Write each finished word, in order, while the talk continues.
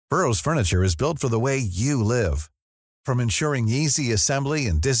Burrow's furniture is built for the way you live. From ensuring easy assembly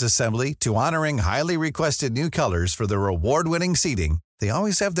and disassembly to honoring highly requested new colors for their award-winning seating, they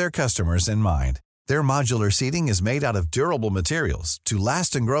always have their customers in mind. Their modular seating is made out of durable materials to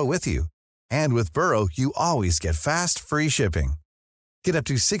last and grow with you. And with Burrow, you always get fast, free shipping. Get up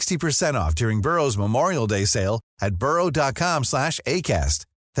to 60% off during Burrow's Memorial Day sale at burrow.com/ACAST.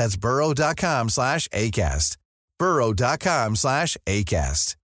 That's burrow.com/ACAST.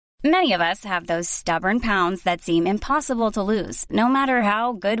 burrow.com/ACAST. Many of us have those stubborn pounds that seem impossible to lose, no matter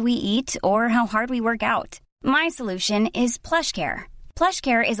how good we eat or how hard we work out. My solution is PlushCare.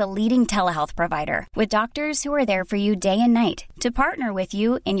 PlushCare is a leading telehealth provider with doctors who are there for you day and night to partner with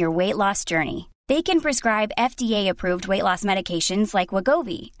you in your weight loss journey. They can prescribe FDA-approved weight loss medications like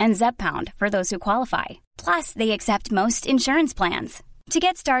Wegovy and Zepbound for those who qualify. Plus, they accept most insurance plans. To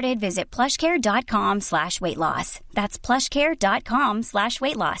get started, visit plushcare.com/weightloss. That's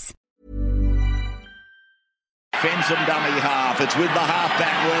plushcare.com/weightloss. Fensom dummy half. It's with the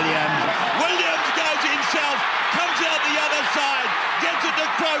halfback, Williams. Williams goes himself, comes out the other side, gets it to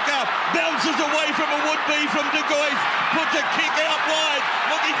Croker, bounces away from a would-be from De Gois, puts a kick out wide,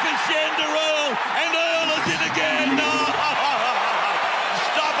 looking for Shander Earl, and Earl is in again. Oh,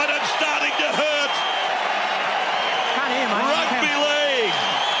 stop it, it's starting to hurt. Rugby League.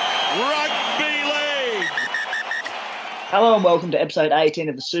 Rugby League. Hello and welcome to episode 18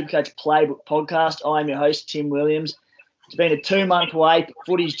 of the Supercoach Playbook podcast. I'm your host, Tim Williams. It's been a 2-month wait.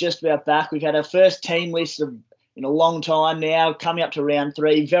 Footy's just about back. We've had our first team list in a long time now, coming up to round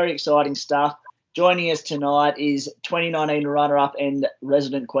 3. Very exciting stuff. Joining us tonight is 2019 runner-up and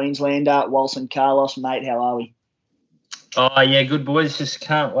resident Queenslander, Walson Carlos. Mate, how are we? Oh, yeah, good, boys. Just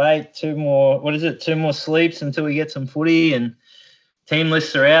can't wait. Two more sleeps until we get some footy, and team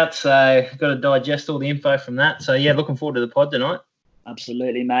lists are out, so got to digest all the info from that. So, yeah, looking forward to the pod tonight.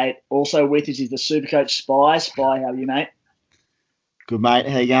 Absolutely, mate. Also with us is the Supercoach Spy. Spy, how are you, mate? Good, mate.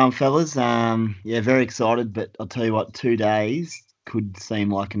 How you going, fellas? Yeah, very excited, but I'll tell you what, 2 days could seem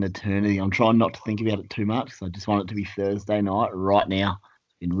like an eternity. I'm trying not to think about it too much, so I just want it to be Thursday night right now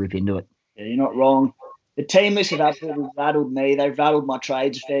and rip into it. Yeah, you're not wrong. The team list have absolutely rattled me. They've rattled my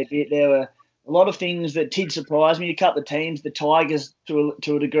trades a fair bit. There were a lot of things that did surprise me. A couple of teams, the Tigers to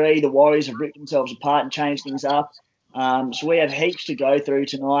a degree, the Warriors have ripped themselves apart and changed things up. So we have heaps to go through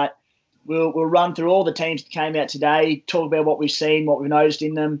tonight. We'll run through all the teams that came out today, talk about what we've seen, what we've noticed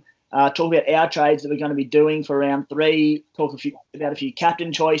in them, talk about our trades that we're going to be doing for round 3, talk about a few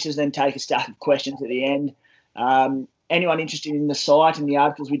captain choices, then take a stack of questions at the end. Anyone interested in the site and the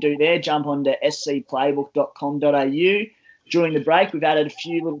articles we do there, jump on to scplaybook.com.au. During the break, we've added a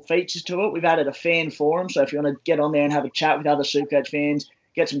few little features to it. We've added a fan forum, so if you want to get on there and have a chat with other Supercoach fans,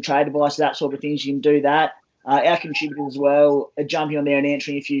 get some trade advice, that sort of things, you can do that. Our contributors as well are jumping on there and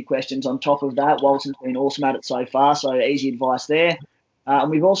answering a few questions on top of that. Walton's been awesome at it so far, so easy advice there.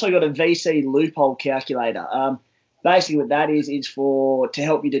 And we've also got a VC loophole calculator. Basically what that is to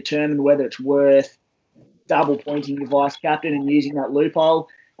help you determine whether it's worth double pointing your vice captain and using that loophole.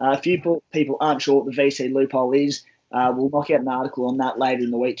 A few people aren't sure what the VC loophole is. We'll knock out an article on that later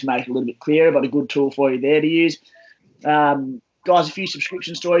in the week to make it a little bit clearer, but a good tool for you there to use. Guys, a few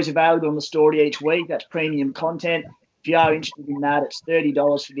subscription stories available on the story each week. That's premium content. If you are interested in that, it's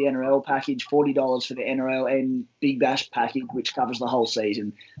 $30 for the NRL package, $40 for the NRL and Big Bash package, which covers the whole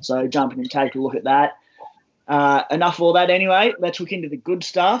season. So jump in and take a look at that. Enough of all that anyway. Let's look into the good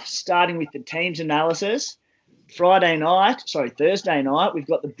stuff, starting with the teams analysis. Thursday night, we've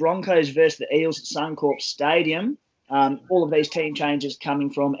got the Broncos versus the Eels at Suncorp Stadium. All of these team changes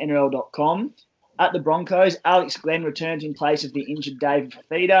coming from NRL.com. At the Broncos, Alex Glenn returns in place of the injured David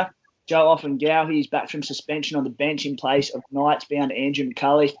Fafita. Joe Offengow, he's back from suspension on the bench in place of Knights-bound Andrew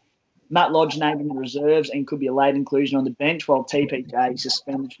McCulley. Matt Lodge named in the reserves and could be a late inclusion on the bench, while TPJ is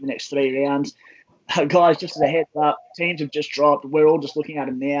suspended for the next 3 rounds. Guys, just as a heads up, teams have just dropped. We're all just looking at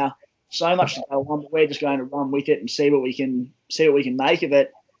them now. So much to go on, but we're just going to run with it and see what we can make of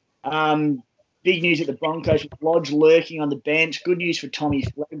it. Big news at the Broncos with Lodge lurking on the bench. Good news for Tommy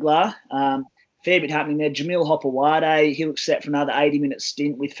Flegler. Fair bit happening there. Jamil Hopewade, he looks set for another 80-minute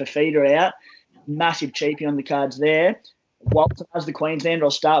stint with Fafita out. Massive cheapie on the cards there. Walton, as the Queenslander, I'll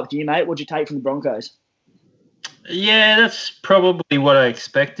start with you, mate. What'd you take from the Broncos? Yeah, that's probably what I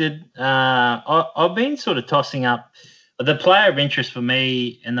expected. I've been sort of tossing up the player of interest for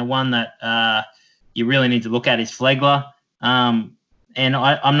me, and the one that you really need to look at is Flegler. And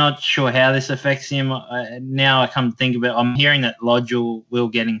I'm not sure how this affects him. Now I come to think of it, I'm hearing that Lodge will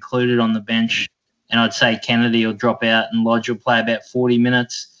get included on the bench, and I'd say Kennedy will drop out and Lodge will play about 40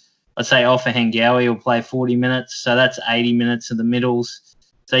 minutes. I'd say Offahengawi will play 40 minutes, so that's 80 minutes of the middles.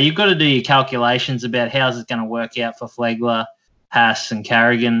 So you've got to do your calculations about how's it going to work out for Flegler, Haas and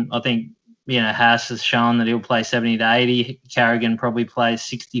Carrigan. I think, Haas has shown that he'll play 70 to 80. Carrigan probably plays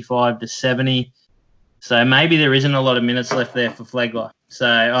 65 to 70. So maybe there isn't a lot of minutes left there for Flegler. So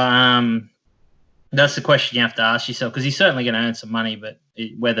that's the question you have to ask yourself, because he's certainly going to earn some money, but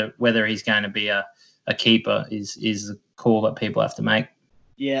whether he's going to be a keeper is the call that people have to make.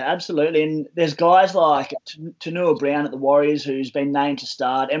 Yeah, absolutely. And there's guys like Tanua Brown at the Warriors, who's been named to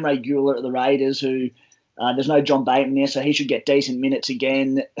start, Emre Guler at the Raiders, who there's no John Bateman there, so he should get decent minutes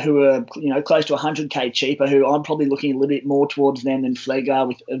again, who are close to 100k cheaper, who I'm probably looking a little bit more towards them than Flegler,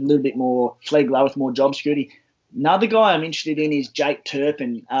 with a little bit more Flegler with more job security. Another guy I'm interested in is Jake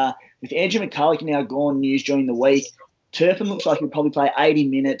Turpin. With Andrew McCulloch now gone news during the week, Turpin looks like he'll probably play 80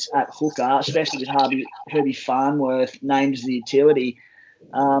 minutes at hooker, especially with Herbie Farnworth named as the utility.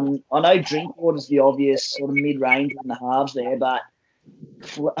 I know Drinkwater's the obvious sort of mid-range in the halves there, but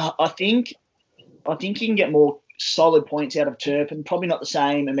I think you can get more solid points out of Turpin. Probably not the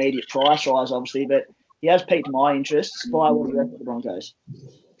same immediate price rise, obviously, but he has piqued my interest. Spy, what do you reckon of the Broncos?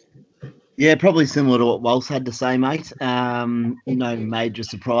 Yeah, probably similar to what Wells had to say, mate. No major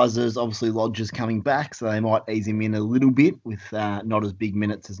surprises. Obviously, Lodge is coming back, so they might ease him in a little bit with not as big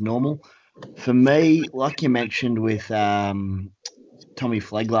minutes as normal. For me, like you mentioned with Tommy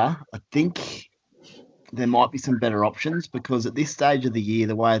Flegler, I think there might be some better options, because at this stage of the year,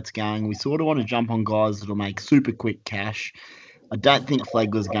 the way it's going, we sort of want to jump on guys that'll make super quick cash. I don't think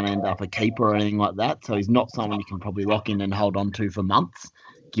Flegler's going to end up a keeper or anything like that, so he's not someone you can probably lock in and hold on to for months,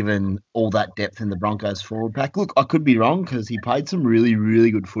 given all that depth in the Broncos forward pack. Look, I could be wrong, because he played some really,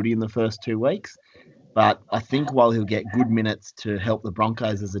 really good footy in the first 2 weeks. But I think while he'll get good minutes to help the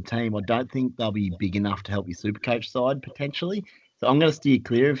Broncos as a team, I don't think they'll be big enough to help your Supercoach side, potentially. So I'm going to steer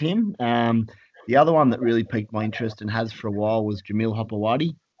clear of him. The other one that really piqued my interest and has for a while was Jamil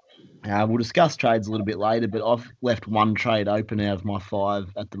Hopewadi. We'll discuss trades a little bit later, but I've left one trade open out of my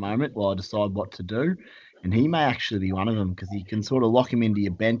 5 at the moment while I decide what to do. And he may actually be one of them, because you can sort of lock him into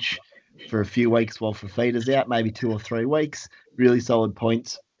your bench for a few weeks while Fafita's out, maybe 2 or 3 weeks. Really solid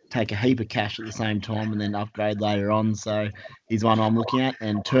points, take a heap of cash at the same time, and then upgrade later on. So he's one I'm looking at.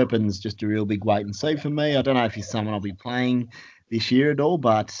 And Turpin's just a real big wait and see for me. I don't know if he's someone I'll be playing this year at all,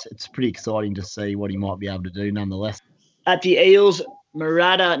 but it's pretty exciting to see what he might be able to do nonetheless. At the Eels,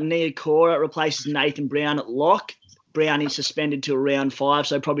 Murata Niokora replaces Nathan Brown at lock. Brown is suspended till round 5,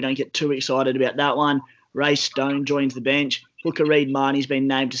 so probably don't get too excited about that one. Ray Stone joins the bench. Hooker Reid Marnie's been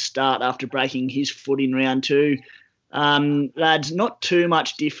named to start after breaking his foot in round 2. Lads, not too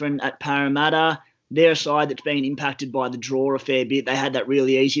much different at Parramatta. They're a side that's been impacted by the draw a fair bit. They had that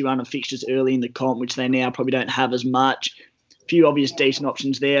really easy run of fixtures early in the comp, which they now probably don't have as much. Few obvious decent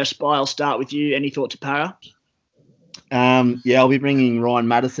options there. Spy, I'll start with you. Any thoughts of Para? I'll be bringing Ryan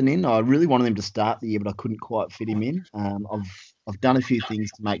Madison in. I really wanted him to start the year, but I couldn't quite fit him in. I've done a few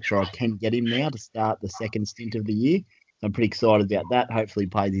things to make sure I can get him now to start the second stint of the year. So I'm pretty excited about that. Hopefully he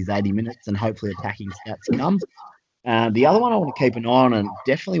plays his 80 minutes and hopefully attacking stats come. The other one I want to keep an eye on, and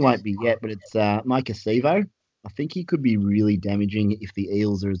definitely won't be yet, but it's Micah Sevo. I think he could be really damaging if the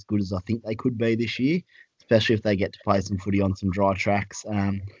Eels are as good as I think they could be this year, especially if they get to play some footy on some dry tracks.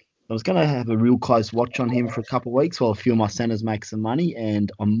 I was going to have a real close watch on him for a couple of weeks while a few of my centres make some money,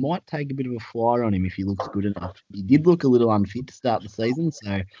 and I might take a bit of a flyer on him if he looks good enough. He did look a little unfit to start the season,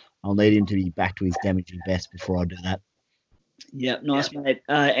 so I'll need him to be back to his damaging best before I do that. Yeah, nice, mate.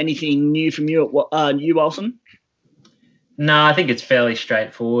 Anything new from you, you, Wilson? No, I think it's fairly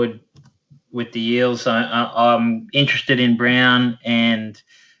straightforward with the Eels. I'm interested in Brown and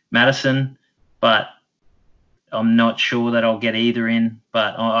Madison, but I'm not sure that I'll get either in,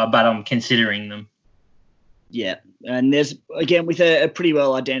 but I'm considering them. Yeah, and there's, again, with a pretty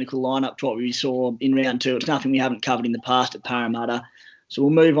well identical lineup to what we saw in round 2. It's nothing we haven't covered in the past at Parramatta. So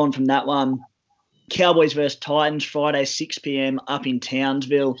we'll move on from that one. Cowboys versus Titans, Friday, 6 p.m. up in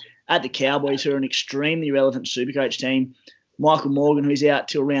Townsville at the Cowboys, who are an extremely relevant Supercoach team. Michael Morgan, who's out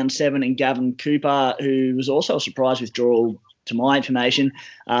till round 7, and Gavin Cooper, who was also a surprise withdrawal to my information.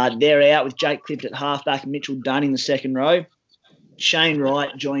 They're out with Jake Clift at halfback and Mitchell Dunn in the second row. Shane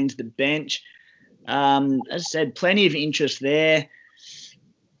Wright joins the bench. As I said, plenty of interest there.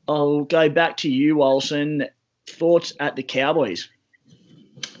 I'll go back to you, Wilson. Thoughts at the Cowboys?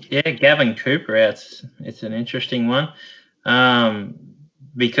 Yeah, Gavin Cooper out. It's an interesting one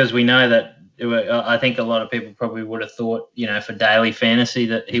because we know that I think a lot of people probably would have thought, for daily fantasy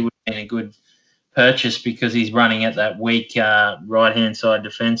that he would have been a good purchase because he's running at that weak right-hand side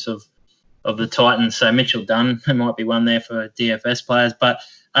defence of the Titans. So Mitchell Dunn might be one there for DFS players. But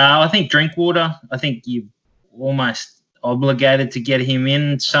I think Drinkwater, I think you almost obligated to get him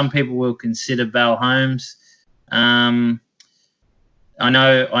in. Some people will consider Val Holmes. I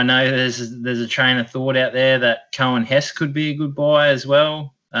know. There's a train of thought out there that Cohen Hess could be a good buy as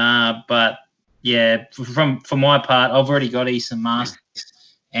well. But yeah, for my part, I've already got Easton Masters,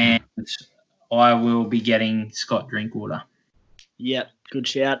 and I will be getting Scott Drinkwater. Yep, good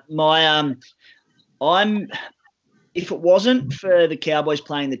shout. If it wasn't for the Cowboys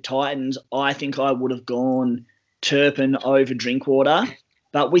playing the Titans, I think I would have gone Turpin over Drinkwater.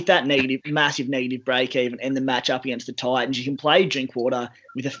 But with that massive negative break even and the match up against the Titans, you can play Drinkwater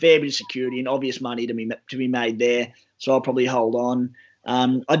with a fair bit of security and obvious money to be made there. So I'll probably hold on.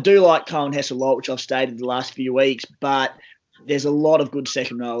 I do like Cohen Hess a lot, which I've stated the last few weeks, but there's a lot of good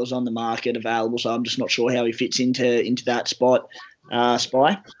second rowers on the market available, so I'm just not sure how he fits into that spot.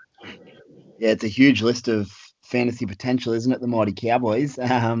 Spy? Yeah, it's a huge list of fantasy potential, isn't it, the mighty Cowboys?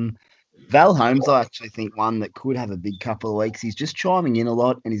 Val Holmes, I actually think one that could have a big couple of weeks. He's just chiming in a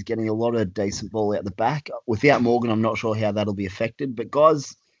lot and he's getting a lot of decent ball out the back. Without Morgan, I'm not sure how that'll be affected. But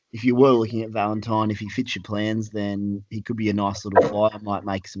guys, if you were looking at Valentine, if he fits your plans, then he could be a nice little flyer. Might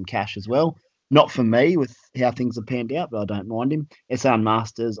make some cash as well. Not for me with how things have panned out, but I don't mind him. SR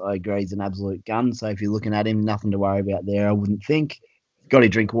Masters, I agree, he's an absolute gun. So if you're looking at him, nothing to worry about there, I wouldn't think. Scotty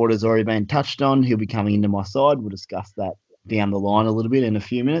Drinkwater's already been touched on. He'll be coming into my side. We'll discuss that down the line a little bit in a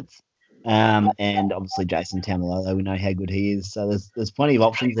few minutes. And obviously Jason Tamalolo, we know how good he is. So there's plenty of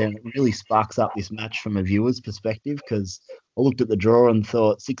options there, and it really sparks up this match from a viewer's perspective, because I looked at the draw and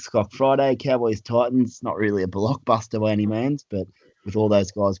thought 6 o'clock Friday, Cowboys-Titans, not really a blockbuster by any means, but with all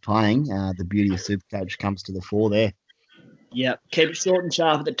those guys playing, the beauty of Supercoach comes to the fore there. Yeah, keep it short and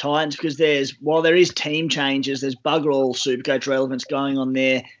sharp at the Titans, because while there is team changes, there's bugger all Supercoach relevance going on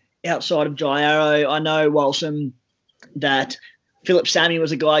there outside of Jai Arrow. I know, Walsam, that Philip Sammy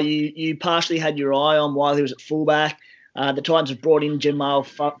was a guy you partially had your eye on while he was at fullback. The Titans have brought in Jamal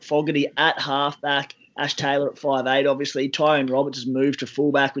Fogarty at halfback, Ash Taylor at 5'8". Obviously, Tyrone Roberts has moved to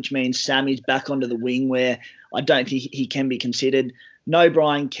fullback, which means Sammy's back onto the wing, where I don't think he can be considered. No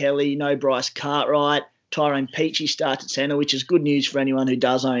Brian Kelly, no Bryce Cartwright. Tyrone Peachy starts at centre, which is good news for anyone who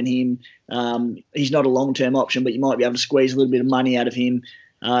does own him. He's not a long-term option, but you might be able to squeeze a little bit of money out of him.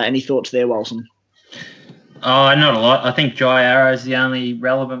 Any thoughts there, Walsam? Oh, not a lot. I think Jai Arrow is the only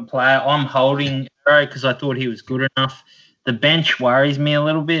relevant player. I'm holding Arrow because I thought he was good enough. The bench worries me a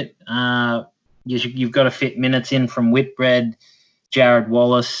little bit. You've got to fit minutes in from Whitbread, Jared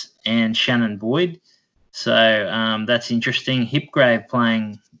Wallace, and Shannon Boyd. So that's interesting. Hipgrave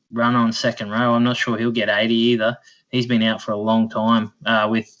playing run on second row. I'm not sure he'll get 80 either. He's been out for a long time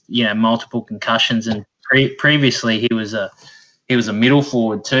with multiple concussions, and previously he was a middle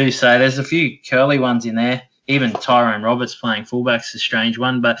forward too. So there's a few curly ones in there. Even Tyrone Roberts playing fullback's a strange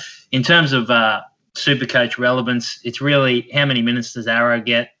one. But in terms of Supercoach relevance, it's really how many minutes does Arrow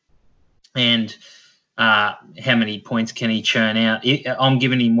get, and how many points can he churn out. I'm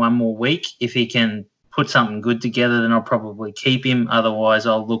giving him one more week. If he can put something good together, then I'll probably keep him. Otherwise,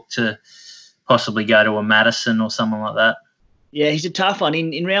 I'll look to possibly go to a Madison or someone like that. Yeah, he's a tough one.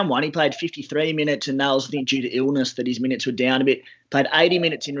 In round one, he played 53 minutes, and that was, I think, due to illness that his minutes were down a bit. Played 80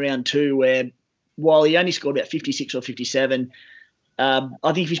 minutes in round two, where while he only scored about 56 or 57, I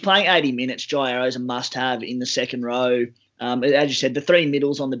think if he's playing 80 minutes, Jai Arrow's a must-have in the second row. As you said, the three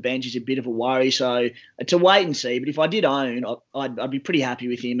middles on the bench is a bit of a worry, so it's a wait and see. But if I did own, I'd be pretty happy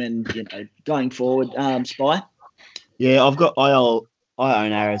with him, and going forward, Spy. Yeah, I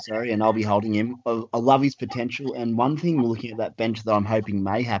own Arrow, and I'll be holding him. I love his potential, and one thing looking at that bench that I'm hoping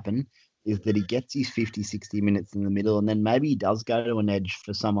may happen is that he gets his 50, 60 minutes in the middle, and then maybe he does go to an edge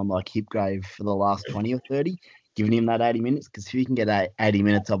for someone like Hipgrave for the last 20 or 30, giving him that 80 minutes, because if he can get 80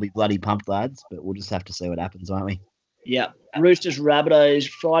 minutes, I'll be bloody pumped, lads, but we'll just have to see what happens, won't we? Yeah. Roosters Rabbitohs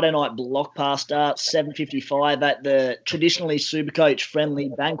Friday night block pass start 7:55 at the traditionally Supercoach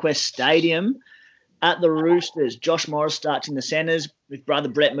friendly Bankwest Stadium. At the Roosters, Josh Morris starts in the centres with brother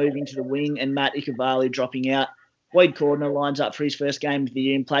Brett moving to the wing and Matt Ikuvalu dropping out. Boyd Cordner lines up for his first game of the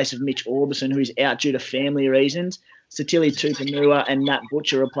year in place of Mitch Orbison, who is out due to family reasons. Satili Tupanua and Matt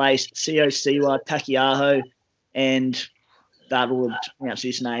Butcher replace Sio Siwa, Takiaho, and that will pronounce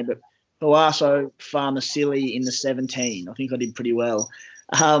this name, but Hoaso Farmasili in the 17. I think I did pretty well.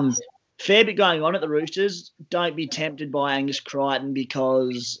 Fair bit going on at the Roosters. Don't be tempted by Angus Crichton,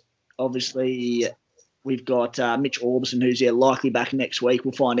 because obviously we've got Mitch Orbison, who's likely back next week.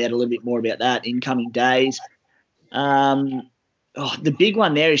 We'll find out a little bit more about that in coming days. The big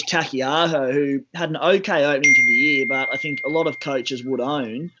one there is Takiaho, who had an okay opening to the year, but I think a lot of coaches would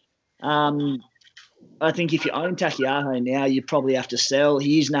own. I think if you own Takiaho now, you probably have to sell.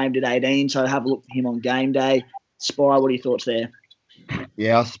 He is named at 18, so have a look for him on game day. Spy, what are your thoughts there?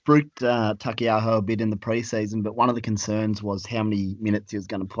 Yeah, I spruiked Takiaho a bit in the preseason, but one of the concerns was how many minutes he was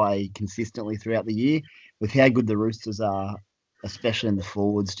going to play consistently throughout the year. With how good the Roosters are, especially in the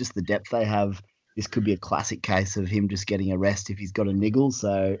forwards, just the depth they have, this could be a classic case of him just getting a rest if he's got a niggle.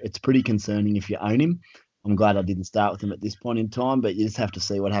 So it's pretty concerning if you own him. I'm glad I didn't start with him at this point in time, but you just have to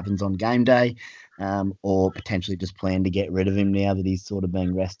see what happens on game day, or potentially just plan to get rid of him now that he's sort of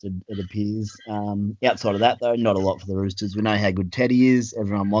being rested, it appears. Outside of that, though, not a lot for the Roosters. We know how good Teddy is.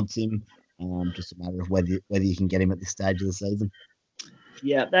 Everyone wants him. Just a matter of whether you can get him at this stage of the season.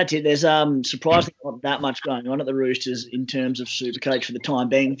 Yeah, that's it. There's surprisingly not that much going on at the Roosters in terms of Supercoach for the time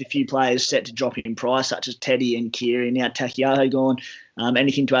being, with a few players set to drop in price, such as Teddy and Kiri, now Takiaho gone.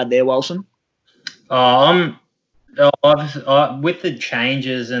 Anything to add there, Wilson? With the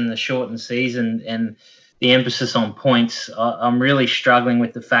changes and the shortened season and the emphasis on points, I'm really struggling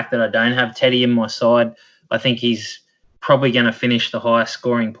with the fact that I don't have Teddy in my side. I think he's probably going to finish the highest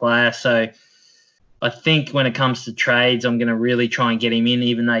scoring player. So I think when it comes to trades, I'm going to really try and get him in,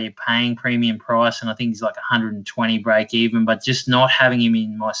 even though you're paying premium price. And I think he's like 120 break even. But just not having him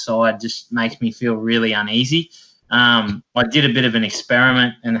in my side just makes me feel really uneasy. I did a bit of an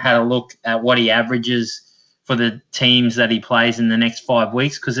experiment and had a look at what he averages for the teams that he plays in the next 5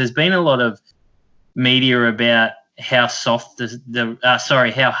 weeks, because there's been a lot of media about how soft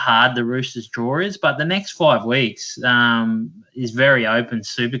how hard the Roosters draw is, but the next 5 weeks is very open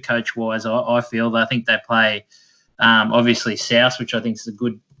Supercoach wise. I feel I think they play obviously South, which I think is a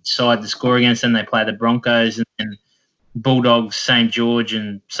good side to score against, and they play the Broncos and then Bulldogs, St. George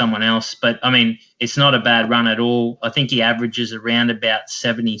and someone else. But, I mean, it's not a bad run at all. I think he averages around about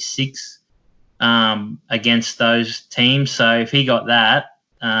 76 against those teams. So if he got that,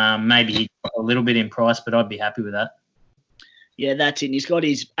 maybe he'd got a little bit in price, but I'd be happy with that. Yeah, that's it. And he's got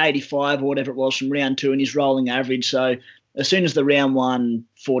his 85 or whatever it was from round 2 and his rolling average. So as soon as the round 1,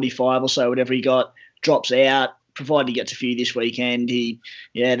 45 or so, whatever he got, drops out, provided he gets a few this weekend, the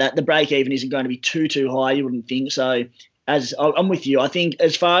break even isn't going to be too high. You wouldn't think so. As I'm with you, I think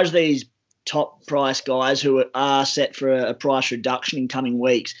as far as these top price guys who are set for a price reduction in coming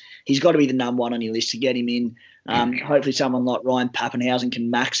weeks, he's got to be the number one on your list to get him in. Hopefully, someone like Ryan Pappenhausen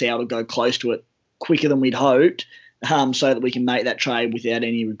can max out or go close to it quicker than we'd hoped, so that we can make that trade without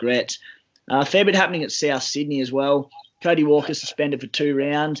any regrets. A fair bit happening at South Sydney as well. Cody Walker suspended for 2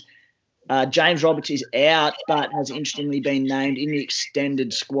 rounds. James Roberts is out, but has interestingly been named in the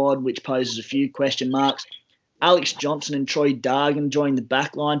extended squad, which poses a few question marks. Alex Johnson and Troy Dargan join the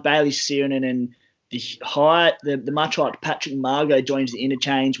back line. Bailey Sirenen and the much hyped Patrick Margot joins the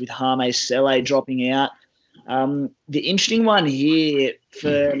interchange, with Hame Sele dropping out. The interesting one here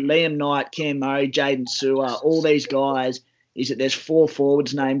for Liam Knight, Cam Murray, Jaden Sewer, all these guys, is that there's 4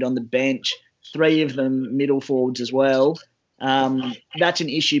 forwards named on the bench, 3 of them middle forwards as well. That's an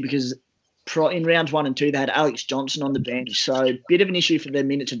issue because in rounds 1 and 2, they had Alex Johnson on the bench. So a bit of an issue for the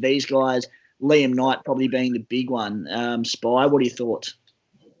minutes of these guys, Liam Knight probably being the big one. Spy, what are your thoughts?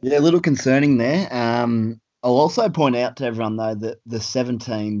 Yeah, a little concerning there. I'll also point out to everyone, though, that the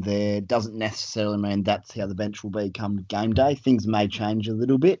 17 there doesn't necessarily mean that's how the bench will be come game day. Things may change a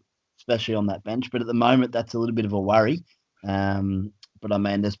little bit, especially on that bench. But at the moment, that's a little bit of a worry. But, I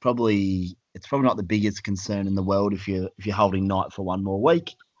mean, it's probably not the biggest concern in the world if you're holding Knight for 1 more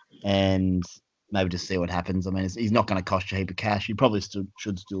week and maybe just see what happens. I mean, he's not going to cost you a heap of cash. You probably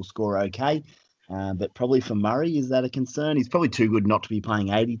should still score okay. But probably for Murray, is that a concern? He's probably too good not to be playing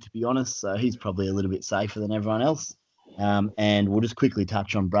 80, to be honest. So he's probably a little bit safer than everyone else. And we'll just quickly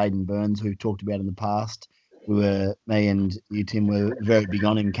touch on Braden Burns, who we've talked about in the past. Me and you, Tim, were very big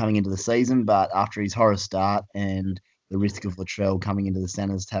on him coming into the season. But after his horror start and the risk of Latrell coming into the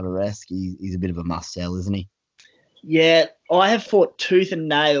centres to have a rest, he's a bit of a must-sell, isn't he? Yeah, I have fought tooth and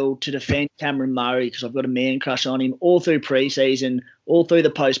nail to defend Cameron Murray because I've got a man crush on him all through pre-season, all through the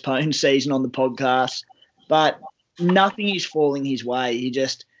postponed season on the podcast. But nothing is falling his way.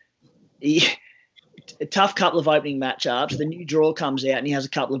 A tough couple of opening matchups. The new draw comes out and he has a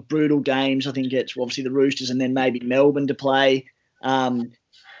couple of brutal games. I think it's obviously the Roosters and then maybe Melbourne to play.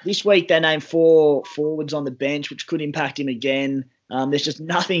 This week they named 4 forwards on the bench, which could impact him again. There's just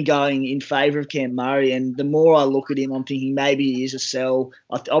nothing going in favour of Cam Murray, and the more I look at him, I'm thinking maybe he is a sell.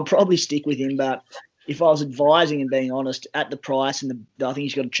 I'll probably stick with him, but if I was advising and being honest, at the price and I think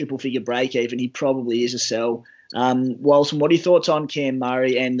he's got a 3-figure break even, he probably is a sell. Wilson, what are your thoughts on Cam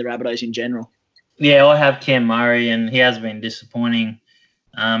Murray and the Rabbitohs in general? Yeah, I have Cam Murray, and he has been disappointing,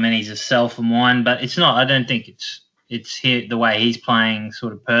 and he's a sell for mine. But it's not. I don't think it's here the way he's playing.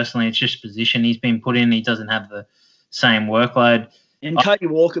 Sort of personally, it's just position he's been put in. He doesn't have the same workload. And Cody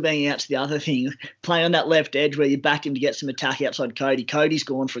Walker being out's the other thing. Playing on that left edge where you back him to get some attack outside Cody. Cody's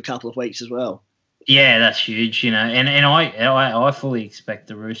gone for a couple of weeks as well. Yeah, that's huge, you know. And I fully expect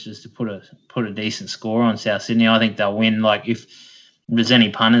the Roosters to put a decent score on South Sydney. I think they'll win. Like if there's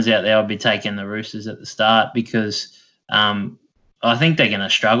any punters out there, I'd be taking the Roosters at the start because I think they're going to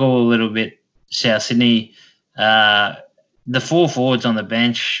struggle a little bit. South Sydney, the 4 forwards on the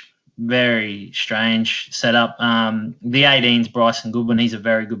bench. Very strange setup. The 18's Bryson Goodwin. He's a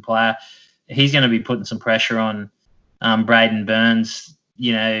very good player. He's going to be putting some pressure on Braden Burns.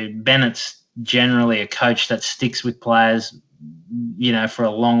 You know, Bennett's generally a coach that sticks with players, you know, for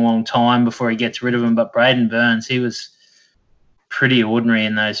a long, long time before he gets rid of them. But Braden Burns, he was pretty ordinary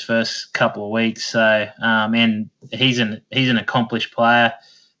in those first couple of weeks. So, and he's an accomplished player.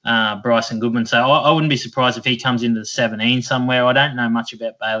 Bryson Goodman. So I wouldn't be surprised if he comes into the 17 somewhere. I don't know much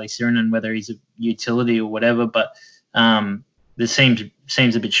about Bailey Sirinen, whether he's a utility or whatever, but there seems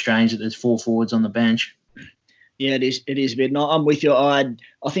a bit strange that there's 4 forwards on the bench. Yeah, it is a bit. No, I'm with you. I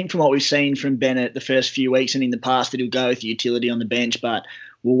think from what we've seen from Bennett the first few weeks and in the past that he'll go with utility on the bench, but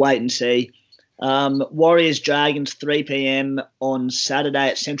we'll wait and see. Warriors Dragons 3 p.m. on Saturday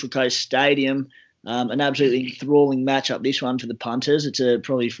at Central Coast Stadium. An absolutely enthralling matchup, this one for the punters. It's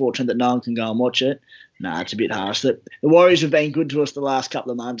probably fortunate that no one can go and watch it. Nah, it's a bit harsh. The Warriors have been good to us the last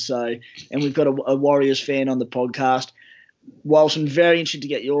couple of months, and we've got a Warriors fan on the podcast. Walson, very interested to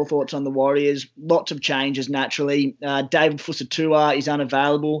get your thoughts on the Warriors. Lots of changes, naturally. David Fusatua is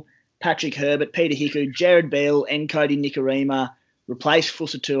unavailable. Patrick Herbert, Peter Hiku, Jared Beale, and Cody Nikorima replace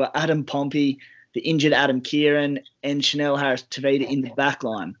Fusatua, Adam Pompey, the injured Adam Kieran, and Chanel Harris-Tavita in the back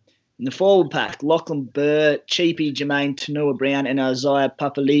line. In the forward pack, Lachlan Burr, Cheapy, Jermaine Tanua-Brown and Isaiah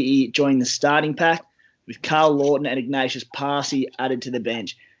Papali'i join the starting pack with Carl Lawton and Ignatius Parsi added to the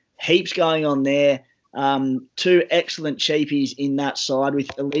bench. Heaps going on there. 2 excellent cheapies in that side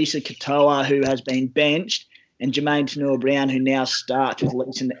with Elisa Katoa, who has been benched, and Jermaine Tanua-Brown, who now starts with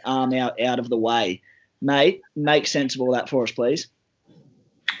Elisa and arm out of the way. Mate, make sense of all that for us, please.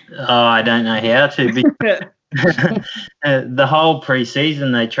 Oh, I don't know how to. The whole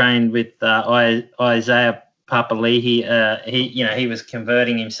pre-season they trained with Isaiah Papali'i. He was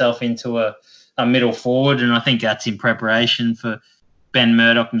converting himself into a middle forward, and I think that's in preparation for Ben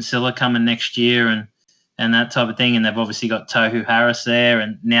Murdoch-Masila coming next year and that type of thing. And they've obviously got Tohu Harris there,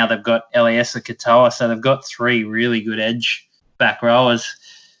 and now they've got Eliesa Katoa. So they've got 3 really good edge back rowers.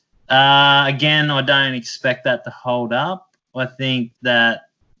 Again, I don't expect that to hold up. I think that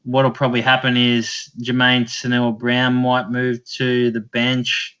what'll probably happen is Jermaine Tanua-Brown might move to the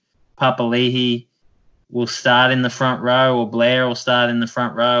bench. Papali'i will start in the front row, or Blair will start in the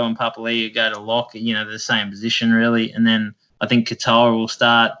front row, and Papali'i will go to lock. You know, the same position really. And then I think Katoa will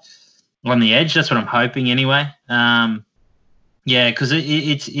start on the edge. That's what I'm hoping anyway. Yeah, because it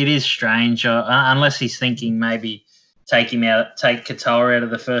is strange. Unless he's thinking maybe take Katoa out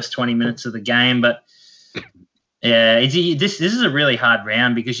of the first 20 minutes of the game, but. Yeah, this is a really hard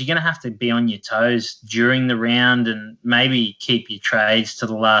round because you're going to have to be on your toes during the round and maybe keep your trades to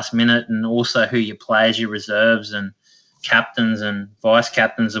the last minute, and also who you play as your reserves and captains and vice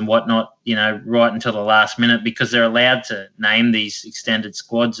captains and whatnot, you know, right until the last minute, because they're allowed to name these extended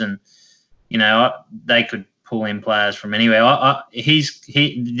squads, and you know they could pull in players from anywhere.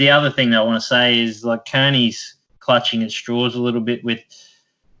 The other thing that I want to say is like Kearney's clutching at straws a little bit with,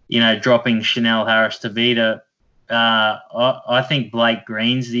 you know, dropping Chanel Harris-Tavita. I think Blake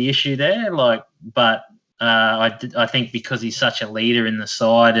Green's the issue there, but I think because he's such a leader in the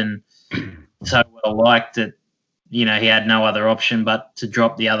side and so well liked that, you know, he had no other option but to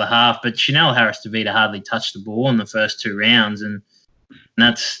drop the other half. But Chanel Harris-Tavita hardly touched the ball in the first 2 rounds, and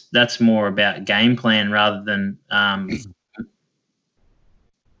that's more about game plan rather than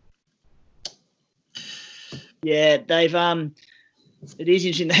Yeah, they've it is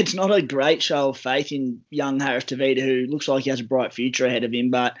interesting. It's not a great show of faith in young Harris-Tavita, who looks like he has a bright future ahead of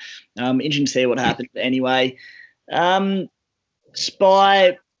him, but interesting to see what happens anyway.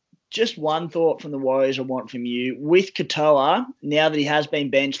 Spy, just one thought from the Warriors I want from you. With Katoa, now that he has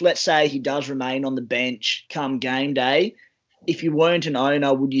been benched, let's say he does remain on the bench come game day, if you weren't an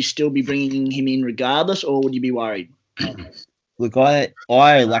owner, would you still be bringing him in regardless, or would you be worried? Look,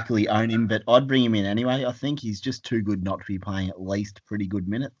 I luckily own him, but I'd bring him in anyway. I think he's just too good not to be playing at least pretty good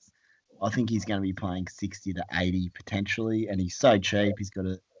minutes. I think he's going to be playing 60 to 80 potentially, and he's so cheap. He's got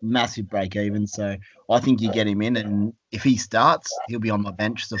a massive break even, so I think you get him in, and if he starts, he'll be on my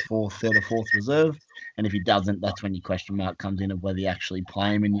bench as a third or fourth reserve, and if he doesn't, that's when your question mark comes in of whether you actually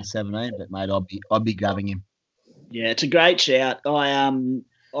play him in your 17. But mate, I'd be grabbing him. Yeah, it's a great shout.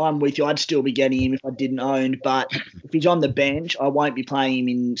 I'm with you. I'd still be getting him if I didn't own, but if he's on the bench, I won't be playing him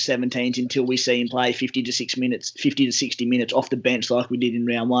in 17s until we see him play 50 to 60 minutes off the bench like we did in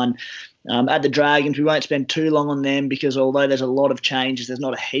round one. At the Dragons, we won't spend too long on them because although there's a lot of changes, there's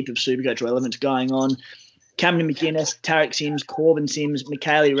not a heap of Supercoach relevance going on. Cameron McInnes, Tarek Sims, Corbin Sims,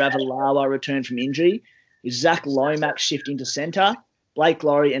 Michaeli Ravalawa return from injury, with Zach Lomax shifting to centre. Blake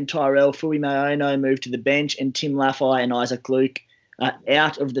Laurie and Tyrell Fuimaono move to the bench, and Tim Laffey and Isaac Luke are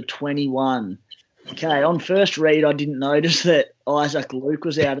out of the 21. Okay, on first read, I didn't notice that Isaac Luke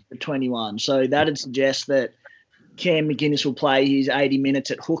was out of the 21. So that would suggest that Cam McInnes will play his 80 minutes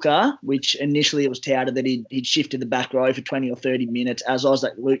at hooker, which initially it was touted that he'd shift to the back row for 20 or 30 minutes as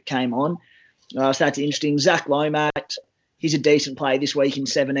Isaac Luke came on. So that's interesting. Zach Lomax, he's a decent play this week in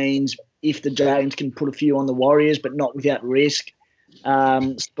 17s if the Dragons can put a few on the Warriors, but not without risk.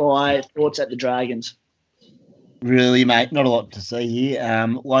 Spy, thoughts at the Dragons? Really, mate, not a lot to see here.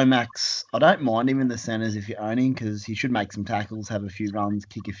 Lomax, I don't mind him in the centres if you're owning because he should make some tackles, have a few runs,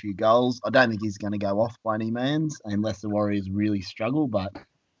 kick a few goals. I don't think he's going to go off by any means unless the Warriors really struggle, but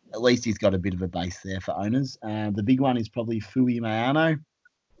at least he's got a bit of a base there for owners. The big one is probably Fuimaono.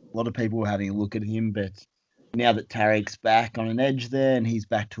 A lot of people were having a look at him, but now that Tarek's back on an edge there and he's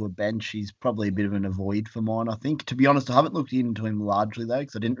back to a bench, he's probably a bit of an avoid for mine, I think. To be honest, I haven't looked into him largely, though,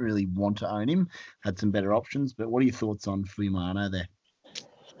 because I didn't really want to own him. Had some better options. But what are your thoughts on Fuimaono there?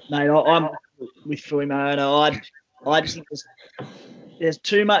 Mate, I'm with Fuimaono. I just think there's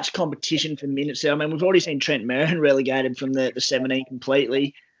too much competition for minutes there. I mean, we've already seen Trent Merrin relegated from the 17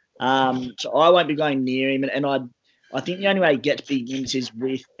 completely. So I won't be going near him. And I think the only way he gets big minutes is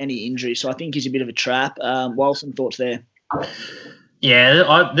with any injury. So I think he's a bit of a trap. Wilson, thoughts there?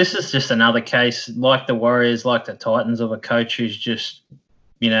 Yeah, this is just another case like the Warriors, like the Titans, of a coach who's just,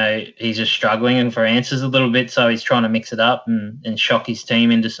 he's just struggling for answers a little bit. So he's trying to mix it up and shock his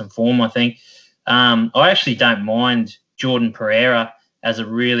team into some form, I think. I actually don't mind Jordan Pereira as a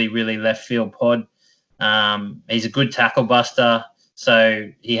really, really left field pod. He's a good tackle buster. So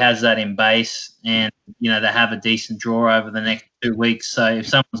he has that in base and, they have a decent draw over the next 2 weeks. So if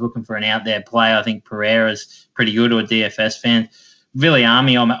someone's looking for an out there play, I think Pereira's pretty good, or a DFS fan.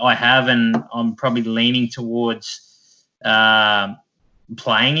 Viliami I have, and I'm probably leaning towards playing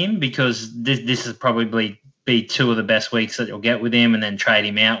him because this is probably be 2 of the best weeks that you'll get with him and then trade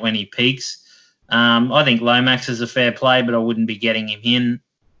him out when he peaks. I think Lomax is a fair play, but I wouldn't be getting him in.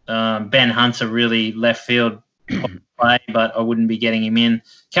 Ben Hunt's a really left field play, but I wouldn't be getting him in.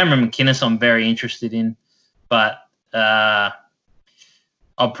 Cameron McInnes I'm very interested in, but I'll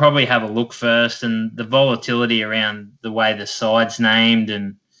probably have a look first, and the volatility around the way the side's named,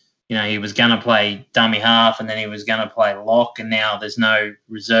 and he was going to play dummy half and then he was going to play lock, and now there's no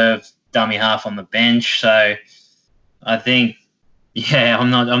reserve dummy half on the bench. So I think, I'm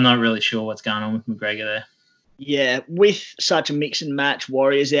not really sure what's going on with McGregor there. Yeah, with such a mix and match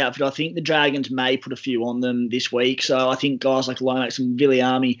Warriors outfit, I think the Dragons may put a few on them this week. So I think guys like Lomax and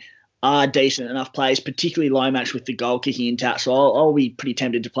Viliami are decent enough players, particularly Lomax with the goal kicking intact. So I'll be pretty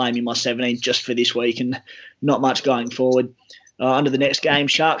tempted to play him in my 17 just for this week and not much going forward. Under the next game,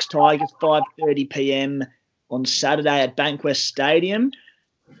 Sharks Tigers, 5:30 p.m. on Saturday at Bankwest Stadium.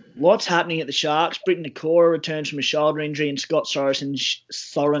 Lots happening at the Sharks. Britton Nakora returns from a shoulder injury and Scott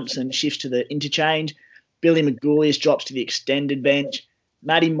Sorensen shifts to the interchange. Billy Magoulias drops to the extended bench.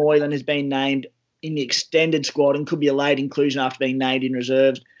 Matty Moylan has been named in the extended squad and could be a late inclusion after being named in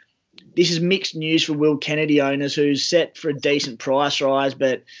reserves. This is mixed news for Will Kennedy owners, who's set for a decent price rise,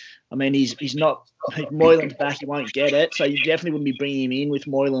 but, I mean, he's not – if Moylan's back, he won't get it, so you definitely wouldn't be bringing him in with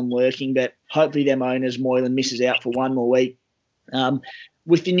Moylan working, but hopefully them owners, Moylan misses out for one more week.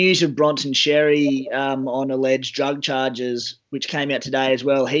 With the news of Bronson Sherry on alleged drug charges, which came out today as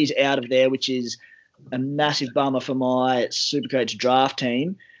well, he's out of there, which is – a massive bummer for my Supercoach draft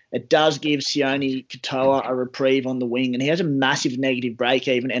team. It does give Sione Katoa a reprieve on the wing, and he has a massive negative break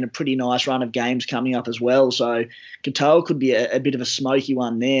even and a pretty nice run of games coming up as well. So Katoa could be a bit of a smoky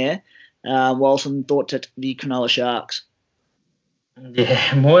one there. Wilson, thoughts at the Cronulla Sharks?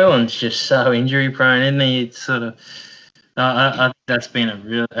 Yeah, Moylan's just so injury prone, isn't he? It's sort of that's been a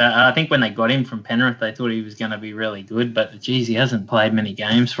real. I think when they got him from Penrith, they thought he was going to be really good, but geez, he hasn't played many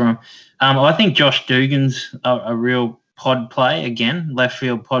games for him. I think Josh Dugan's a real pod play again, left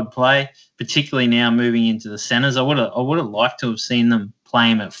field pod play, particularly now moving into the centres. I would have liked to have seen them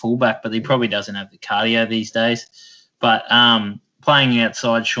play him at fullback, but he probably doesn't have the cardio these days. But playing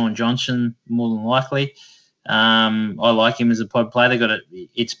outside Sean Johnson more than likely. I like him as a pod play.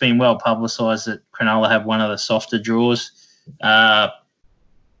 It's been well publicised that Cronulla have one of the softer draws. I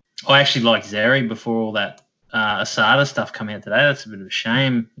actually liked Zeri before all that Asada stuff come out today. That's a bit of a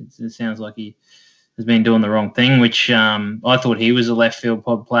shame. It sounds like he has been doing the wrong thing, which I thought he was a left field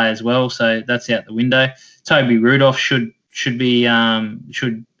pod player as well. So that's out the window. Toby Rudolph should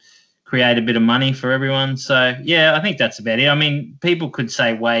create a bit of money for everyone. So yeah, I think that's about it. I mean, people could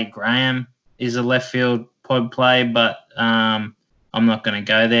say Wade Graham is a left field pod play, but I'm not going to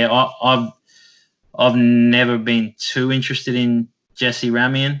go there. I've never been too interested in Jesse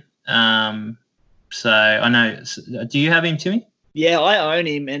Ramian. So I know. Do you have him, Timmy? Yeah, I own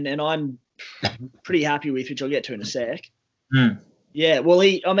him, and I'm pretty happy with, which I'll get to in a sec. Yeah, well,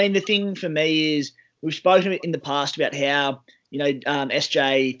 the thing for me is we've spoken in the past about how,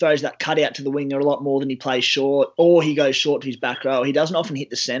 SJ throws that cutout to the winger a lot more than he plays short, or he goes short to his back row. He doesn't often hit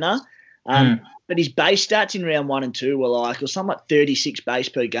the centre. But his base stats in round 1 and 2 were something like 36 base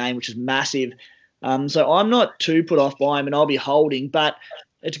per game, which is massive. So I'm not too put off by him, and I'll be holding. But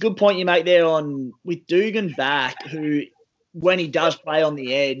it's a good point you make there with Dugan back, who, when he does play on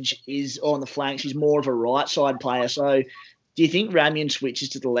the edge, is on the flanks. He's more of a right side player. So do you think Ramian switches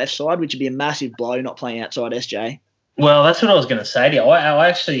to the left side, which would be a massive blow not playing outside SJ? Well, that's what I was going to say to you. I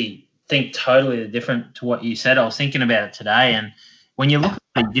actually think totally different to what you said. I was thinking about it today, and when you look at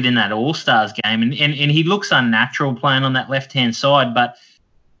what he did in that All-Stars game, and he looks unnatural playing on that left-hand side, but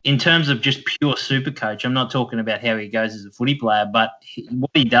in terms of just pure super coach, I'm not talking about how he goes as a footy player, but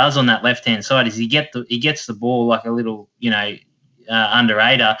what he does on that left-hand side is he gets the ball like a little,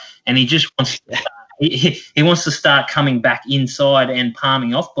 under-8er, and he just wants to he wants to start coming back inside and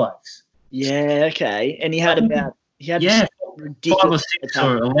palming off blokes. Yeah, okay. And he had ridiculous 5 or 6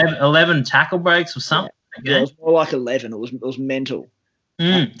 or 11 tackle breaks or something. Yeah, it was more like 11. It was mental.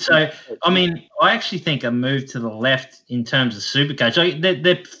 So, I actually think a move to the left in terms of Supercoach,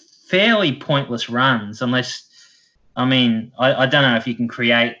 they're fairly pointless runs unless, I don't know if you can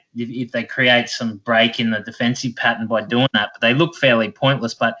if they create some break in the defensive pattern by doing that, but they look fairly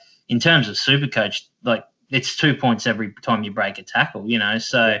pointless. But in terms of Supercoach, it's 2 points every time you break a tackle,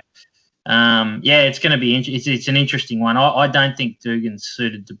 So, it's going to be it's an interesting one. I don't think Dugan's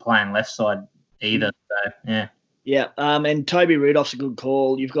suited to playing left side either. So, yeah. Yeah, and Toby Rudolph's a good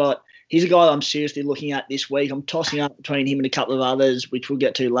call. He's a guy I'm seriously looking at this week. I'm tossing up between him and a couple of others, which we'll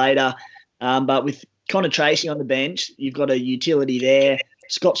get to later. But with Connor Tracy on the bench, you've got a utility there.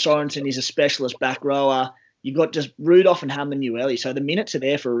 Scott Sorensen is a specialist back rower. You've got just Rudolph and Hammanueli. So the minutes are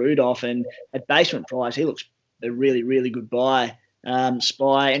there for Rudolph, and at basement price, he looks a really, really good buy.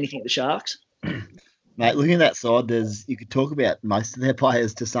 Spy, anything at the Sharks? Mate, looking at that side, you could talk about most of their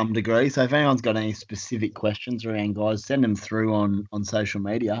players to some degree. So if anyone's got any specific questions around guys, send them through on social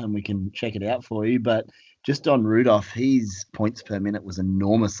media and we can check it out for you. But just on Rudolph, his points per minute was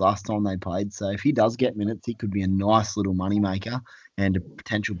enormous last time they played. So if he does get minutes, he could be a nice little moneymaker and a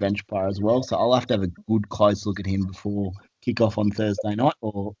potential bench player as well. So I'll have to have a good close look at him before kick-off on Thursday night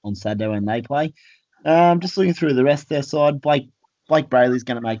or on Saturday when they play. Just looking through the rest of their side, Blake Brayley's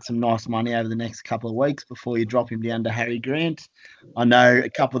going to make some nice money over the next couple of weeks before you drop him down to Harry Grant. I know a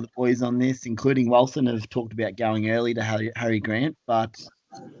couple of the boys on this, including Wilson, have talked about going early to Harry Grant, but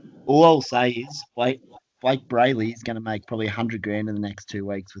all I'll say is Blake Brayley is going to make probably $100,000 in the next 2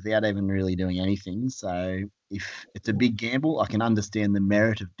 weeks without even really doing anything. So if it's a big gamble, I can understand the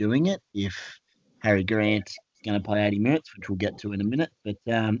merit of doing it if Harry Grant is going to play 80 minutes, which we'll get to in a minute. But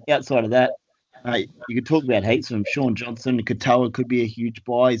outside of that, you could talk about heaps of them. Sean Johnson, Katoa could be a huge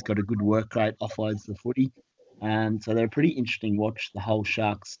buy. He's got a good work rate, offloads the footy. So they're a pretty interesting watch, the whole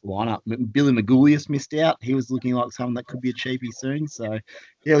Sharks lineup. Billy Magoulias missed out. He was looking like someone that could be a cheapie soon. So,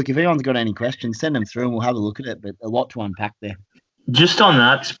 yeah, look, if anyone's got any questions, send them through and we'll have a look at it. But a lot to unpack there. Just on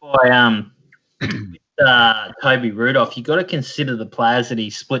that, by Toby Rudolph, you've got to consider the players that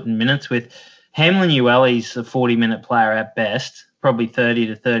he's splitting minutes with. Hamlin-Ueli's a 40-minute player at best, probably 30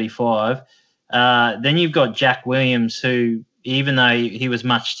 to 35. Then you've got Jack Williams, who, even though he was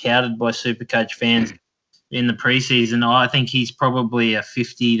much touted by Supercoach fans in the preseason, I think he's probably a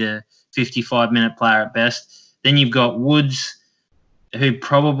 50 to 55-minute player at best. Then you've got Woods, who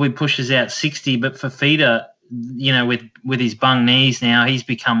probably pushes out 60, but Fafita, with his bung knees now, he's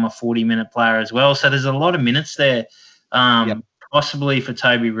become a 40-minute player as well. So there's a lot of minutes there. Possibly for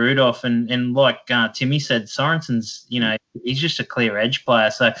Toby Rudolph. And like Timmy said, Sorensen's, he's just a clear edge player.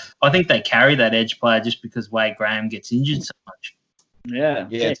 So I think they carry that edge player just because Wade Graham gets injured so much. Yeah,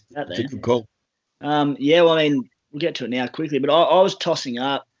 it's a good call. We'll get to it now quickly. But I was tossing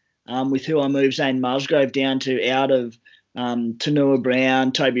up with who I moved Zane Musgrove down to out of Tanua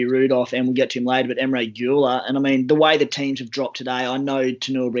Brown, Toby Rudolph, and we'll get to him later, but Emre Guler. And, the way the teams have dropped today, I know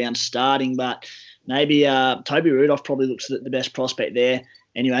Tanua Brown's starting, but maybe Toby Rudolph probably looks the best prospect there.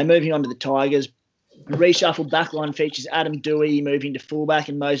 Anyway, moving on to the Tigers. The reshuffled backline features Adam Dewey moving to fullback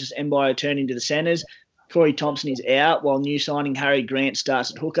and Moses Mbye returning to the centres. Corey Thompson is out, while new signing Harry Grant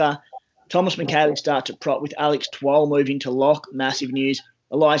starts at hooker. Thomas McHaley starts at prop with Alex Twal moving to lock. Massive news.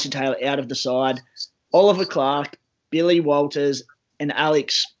 Elijah Taylor out of the side. Oliver Clark, Billy Walters, and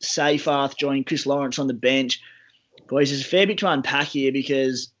Alex Seyfarth join Chris Lawrence on the bench. Boys, there's a fair bit to unpack here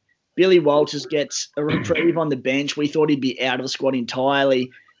because Billy Walters gets a reprieve on the bench. We thought he'd be out of the squad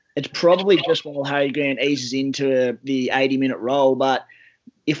entirely. It's probably just while Harry Grant eases into the 80-minute role, but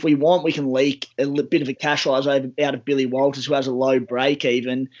if we want, we can leak a bit of a cash rise out of Billy Walters, who has a low break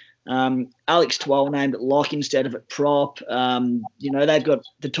even. Alex Twal named at lock instead of at prop. They've got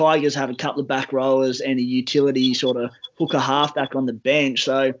the Tigers have a couple of back rowers and a utility sort of hooker halfback on the bench.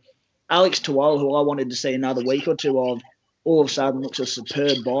 So Alex Twal, who I wanted to see another week or two of, all of a sudden looks a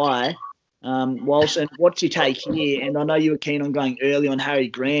superb buy. Wilson, what's your take here? And I know you were keen on going early on Harry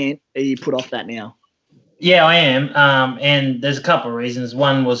Grant. Are you put off that now? Yeah, I am. And there's a couple of reasons.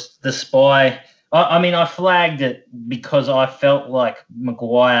 One was the spy. I flagged it because I felt like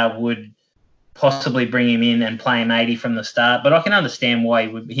Maguire would possibly bring him in and play him 80 from the start. But I can understand why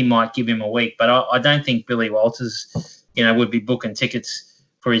he might give him a week. But I don't think Billy Walters, would be booking tickets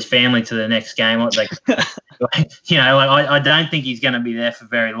for his family to the next game. I don't think he's going to be there for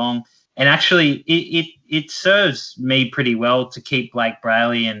very long. And actually, it serves me pretty well to keep Blake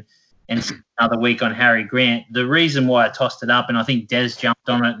Brayley and another week on Harry Grant. The reason why I tossed it up, and I think Des jumped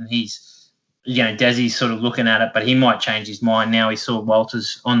on it, and Desi's sort of looking at it, but he might change his mind now he saw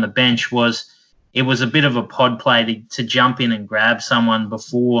Walters on the bench, it was a bit of a pod play to jump in and grab someone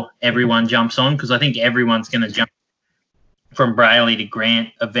before everyone jumps on, because I think everyone's going to jump from Brayley to Grant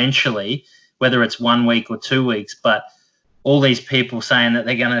eventually, whether it's 1 week or 2 weeks. But all these people saying that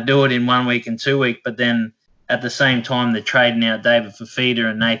they're going to do it in 1 week and 2 weeks, but then at the same time they're trading out David Fafita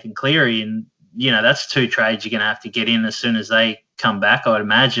and Nathan Cleary, and that's two trades you're going to have to get in as soon as they come back. I'd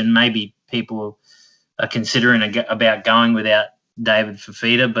imagine maybe people are considering about going without David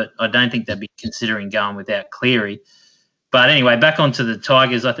Fafita, but I don't think they'd be considering going without Cleary. But anyway, back onto the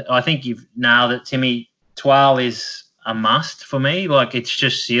Tigers. I think you've nailed it, Timmy. Twal is a must for me. It's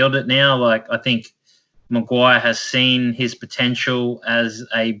just sealed it now. I think Maguire has seen his potential as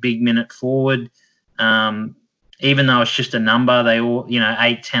a big minute forward. Even though it's just a number, they all,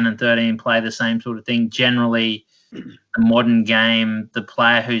 8, 10 and 13 play the same sort of thing. Generally, the modern game, the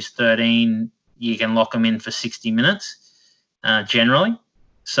player who's 13, you can lock them in for 60 minutes, generally.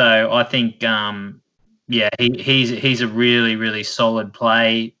 So I think, he's a really, really solid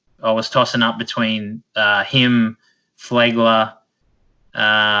play. I was tossing up between him, Flegler,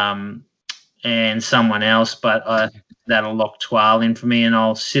 and someone else, but that'll lock Twal in for me, and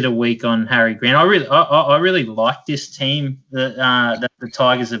I'll sit a week on Harry Grant. I really like this team that the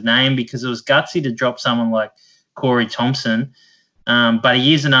Tigers have named, because it was gutsy to drop someone like Corey Thompson, but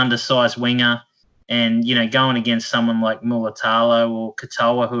he is an undersized winger, and going against someone like Mulatalo or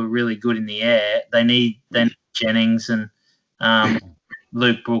Katoa, who are really good in the air, they need Jennings and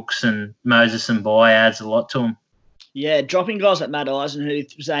Luke Brooks and Moses Mbye adds a lot to them. Yeah, dropping guys like Matt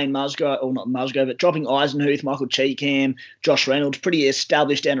Eisenhuth, Zane Musgrove, or not Musgrove, but dropping Eisenhuth, Michael Cheekham, Josh Reynolds, pretty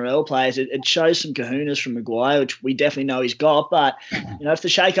established NRL players. It shows some kahunas from Maguire, which we definitely know he's got. But, it's the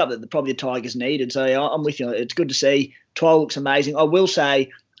shake-up that probably the Tigers needed. So I'm with you. It's good to see. Twal looks amazing. I will say,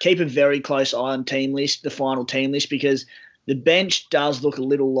 keep a very close eye on team list, the final team list, because the bench does look a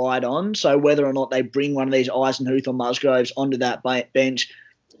little light on. So whether or not they bring one of these Eisenhuth or Musgroves onto that bench,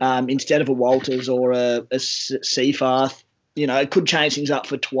 instead of a Walters or a Seyfarth, it could change things up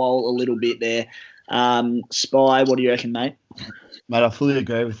for Twal a little bit there. Spy, what do you reckon, mate? Mate, I fully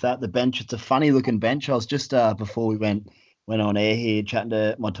agree with that. The bench, it's a funny-looking bench. I was just, before we went on air here, chatting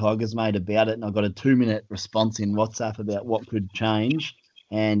to my Tigers mate about it, and I got a 2-minute response in WhatsApp about what could change,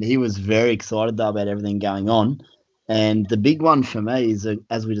 and he was very excited, though, about everything going on. And the big one for me is,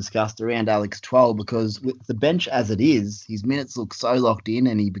 as we discussed, around Alex Twal, because with the bench as it is, his minutes look so locked in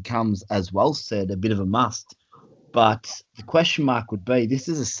and he becomes, as well said, a bit of a must. But the question mark would be, this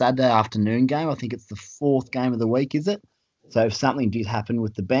is a Saturday afternoon game. I think it's the 4th game of the week, is it? So if something did happen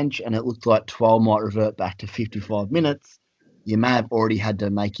with the bench and it looked like Twal might revert back to 55 minutes, you may have already had to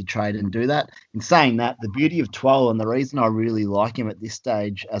make your trade and do that. In saying that, the beauty of Twal, and the reason I really like him at this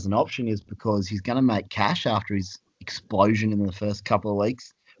stage as an option, is because he's going to make cash after his explosion in the first couple of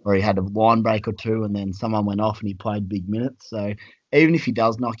weeks, where he had a line break or two and then someone went off and he played big minutes. So even if he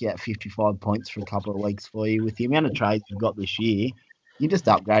does knock you out 55 points for a couple of weeks for you, with the amount of trades you've got this year, you just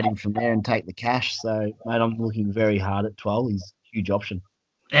upgrade him from there and take the cash. So, mate, I'm looking very hard at Twal. He's a huge option.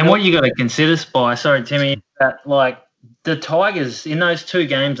 And what you got to consider, Spy, sorry, Timmy, that the Tigers, in those 2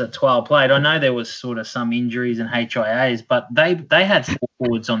 games that 12 played, I know there was sort of some injuries and HIAs, but they had 4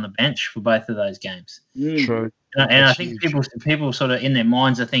 forwards on the bench for both of those games. True. And I think people sort of in their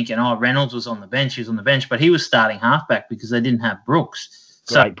minds are thinking, oh, Reynolds was on the bench, he was on the bench, but he was starting halfback because they didn't have Brooks.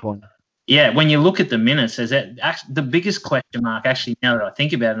 Great point. Yeah, when you look at the minutes, the biggest question mark, actually, now that I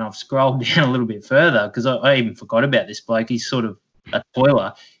think about it, and I've scrolled down a little bit further because I even forgot about this bloke, he's sort of a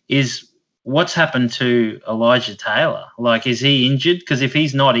toiler, is what's happened to Elijah Taylor? Like, is he injured? Because if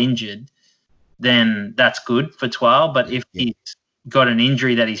he's not injured, then that's good for 12. But if he's got an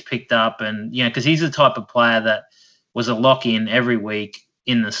injury that he's picked up and, because he's the type of player that was a lock-in every week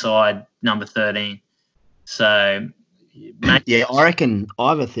in the side, number 13. So... Yeah, I reckon I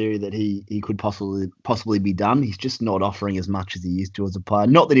have a theory that he could possibly be done. He's just not offering as much as he used to as a player.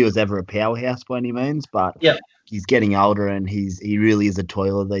 Not that he was ever a powerhouse by any means, but he's getting older and he really is a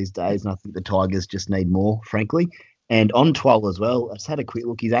toiler these days. And I think the Tigers just need more, frankly. And on 12 as well, I just had a quick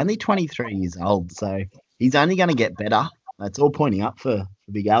look. He's only 23 years old, so he's only going to get better. It's all pointing up for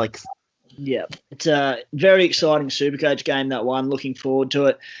Big Alex. Yeah, it's a very exciting Supercoach game, that one. Looking forward to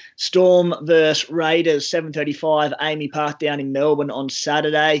it. Storm versus Raiders, 7:35, Amy Park down in Melbourne on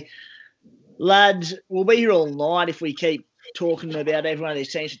Saturday. Lads, we'll be here all night if we keep talking about every one of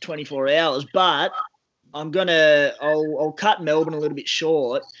these teams for 24 hours, but I'll cut Melbourne a little bit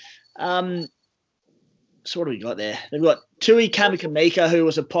short. So what do we got there? They've got Tui Kamikamika, who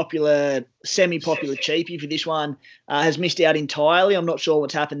was a semi-popular cheapie for this one, has missed out entirely. I'm not sure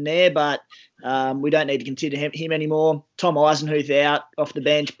what's happened there, but we don't need to consider him anymore. Tom Eisenhuth out off the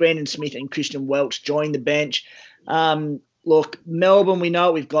bench. Brandon Smith and Christian Welch joined the bench. Look, Melbourne, we know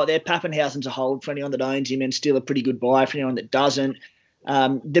what we've got there. Pappenhausen's a hold for anyone that owns him and still a pretty good buy for anyone that doesn't.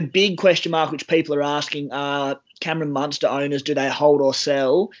 The big question mark which people are asking are Cameron Munster owners, do they hold or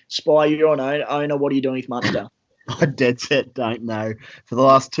sell? Spy, you're an owner. What are you doing with Munster? I dead set don't know. For the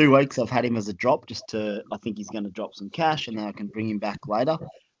last 2 weeks, I've had him as a drop I think he's going to drop some cash and then I can bring him back later.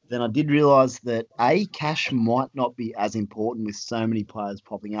 Then I did realise that A, cash might not be as important with so many players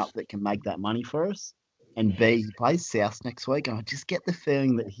popping up that can make that money for us. And B, he plays South next week. And I just get the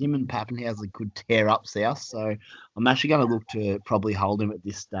feeling that him and Pappenhausen could tear up South. So I'm actually going to look to probably hold him at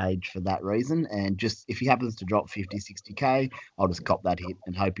this stage for that reason. And just if he happens to drop 50, 60K, I'll just cop that hit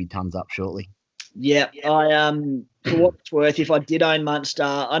and hope he tons up shortly. Yeah, for what it's worth, if I did own Munster,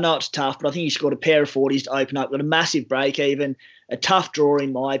 I know it's tough, but I think he scored a pair of 40s to open up, got a massive break even, a tough draw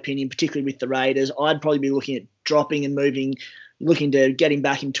in my opinion, particularly with the Raiders. I'd probably be looking at dropping and moving, looking to get him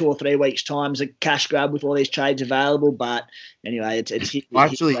back in 2 or 3 weeks' time as a cash grab with all these trades available. But anyway, it's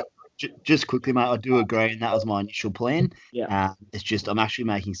actually, just quickly, mate, I do agree, and that was my initial plan. Yeah. It's just I'm actually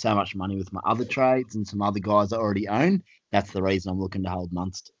making so much money with my other trades and some other guys I already own. That's the reason I'm looking to hold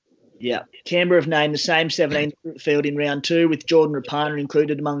Munster. Yeah. Canberra have named the same 17 field in round 2 with Jordan Rapana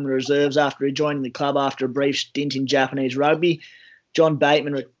included among the reserves after rejoining the club after a brief stint in Japanese rugby. John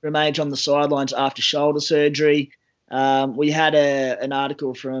Bateman remains on the sidelines after shoulder surgery. We had an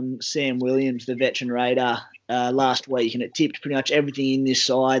article from Sam Williams, the veteran raider, last week, and it tipped pretty much everything in this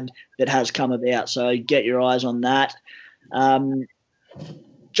side that has come about. So get your eyes on that.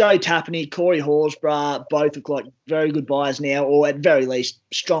 Joe Tapney, Corey Horsburgh, both look like very good buys now, or at very least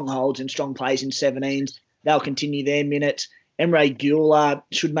strong holds and strong plays in 17s. They'll continue their minutes. Emre Guler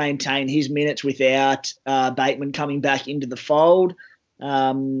should maintain his minutes without Bateman coming back into the fold.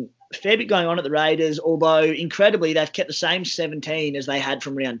 Fair bit going on at the Raiders, although incredibly they've kept the same 17 as they had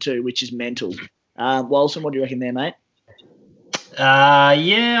from round 2, which is mental. Walson, what do you reckon there, mate?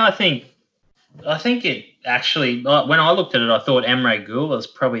 Yeah, I think it actually, when I looked at it, I thought Emre Gul was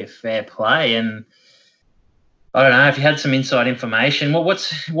probably a fair play. And I don't know if you had some inside information. Well,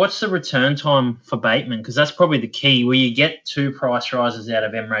 what's the return time for Bateman? Because that's probably the key. Will you get 2 price rises out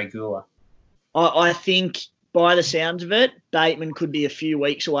of Emre Gul? I think by the sounds of it, Bateman could be a few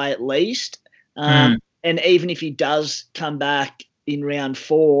weeks away at least. And even if he does come back in round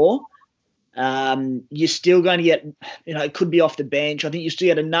 4, you're still going to get, it could be off the bench. I think you still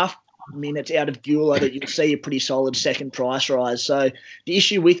get enough minutes out of Guler that you'll see a pretty solid second price rise. So the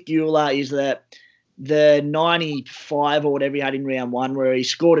issue with Guler is that the 95 or whatever he had in round 1 where he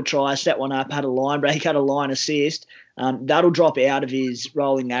scored a try, set one up, had a line break, had a line assist, that'll drop out of his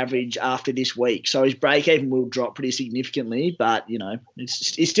rolling average after this week. So his break-even will drop pretty significantly, but,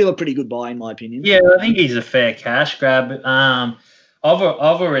 it's still a pretty good buy in my opinion. Yeah, I think he's a fair cash grab. I've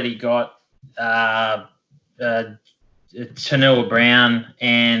already got Tanua Brown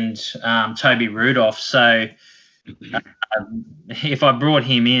and Toby Rudolph. So if I brought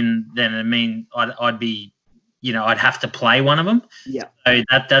him in, then I'd be, I'd have to play one of them. Yeah. So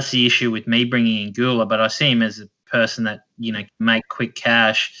that's the issue with me bringing in Gula, but I see him as a person that, can make quick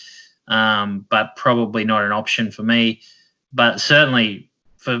cash, but probably not an option for me. But certainly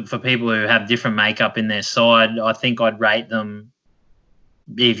for people who have different makeup in their side, I think I'd rate them.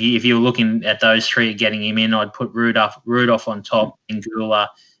 If you're looking at those three, getting him in, I'd put Rudolph on top, Ingula,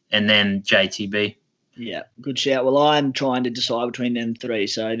 and then JTB. Yeah, good shout. Well, I'm trying to decide between them three,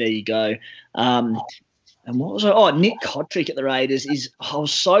 so there you go. And what was it? Oh, Nick Kotrick at the Raiders I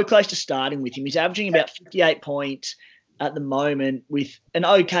was so close to starting with him. He's averaging about 58 points at the moment with an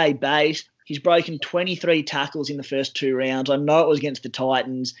okay base. He's broken 23 tackles in the first 2 rounds. I know it was against the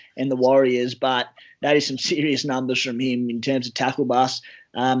Titans and the Warriors, but that is some serious numbers from him in terms of tackle bust.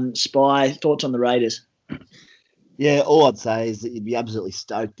 Spy, thoughts on the Raiders? Yeah, all I'd say is that you'd be absolutely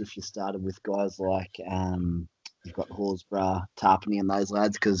stoked if you started with guys like you've got Horsburgh, Tarpany and those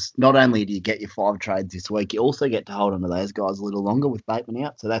lads, because not only do you get your 5 trades this week, you also get to hold on to those guys a little longer with Bateman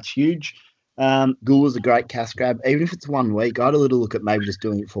out, so that's huge. Goula's a great cash grab. Even if it's 1 week, I had a little look at maybe just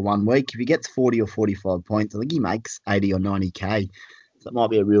doing it for 1 week. If he gets 40 or 45 points, I think he makes 80 or 90K. So it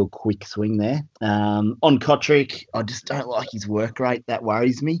might be a real quick swing there. On Kotrick, I just don't like his work rate. That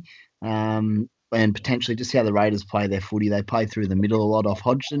worries me. And potentially just how the Raiders play their footy. They play through the middle a lot off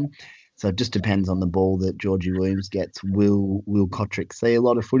Hodgson. So it just depends on the ball that Georgie Williams gets. Will Kotrick see a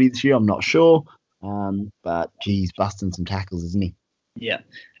lot of footy this year? I'm not sure. But, geez, busting some tackles, isn't he? Yeah.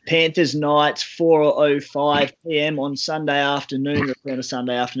 Panthers Knights, 4:05 p.m. on Sunday afternoon, return to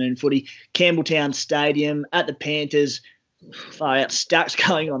Sunday afternoon footy. Campbelltown Stadium at the Panthers. Far out stacks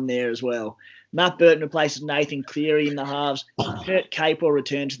going on there as well. Matt Burton replaces Nathan Cleary in the halves. Kurt Capewell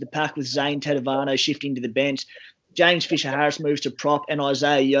returns to the pack with Zane Tedavano shifting to the bench. James Fisher-Harris moves to prop and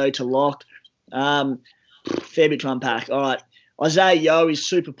Isaiah Yeo to lock. Fair bit to unpack. All right. Isaiah Yeo is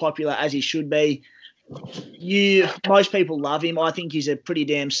super popular, as he should be. Most people love him. I think he's a pretty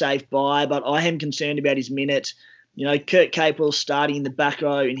damn safe buy, but I am concerned about his minutes. Kurt Capewell starting in the back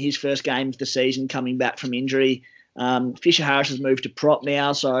row in his first game of the season, coming back from injury. Fisher-Harris has moved to prop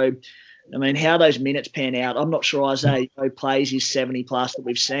now, so how those minutes pan out, I'm not sure Isaiah plays his 70-plus that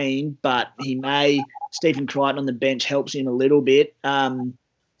we've seen, but he may. Stephen Crichton on the bench helps him a little bit. Walson,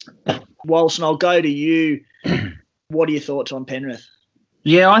 I'll go to you. What are your thoughts on Penrith?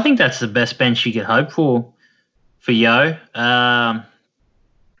 Yeah, I think that's the best bench you could hope for Yeo. I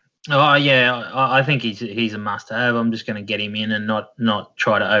think he's a must-have. I'm just going to get him in and not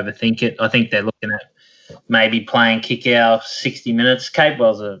try to overthink it. I think they're looking at maybe playing Kickout 60 minutes.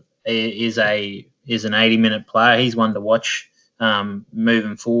 Capewell's is an 80-minute player. He's one to watch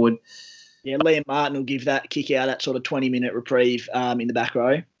moving forward. Yeah, Liam Martin will give that Kickout that sort of 20-minute reprieve in the back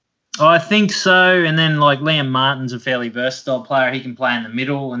row. I think so. And then, Liam Martin's a fairly versatile player. He can play in the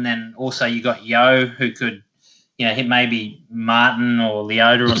middle. And then also you got Yeo, who could, hit maybe Martin or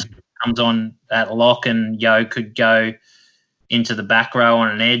Leota or something comes on at lock, and Yeo could go into the back row on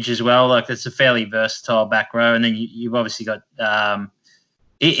an edge as well. It's a fairly versatile back row. And then you've obviously got the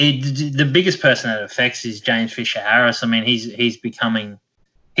biggest person that affects is James Fisher-Harris. He's becoming –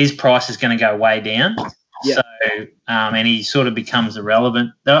 his price is going to go way down. Yeah. So, and he sort of becomes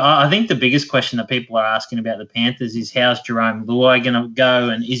irrelevant. I think the biggest question that people are asking about the Panthers is how's Jerome Luai going to go,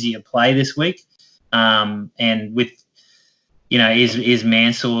 and is he a play this week? And with, is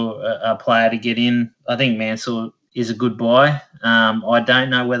Mansour a player to get in? I think Mansour is a good buy. I don't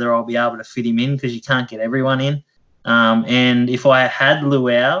know whether I'll be able to fit him in because you can't get everyone in. And if I had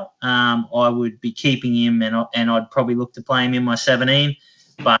Luau, I would be keeping him, and I'd probably look to play him in my 17,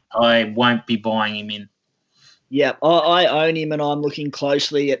 but I won't be buying him in. Yeah, I own him, and I'm looking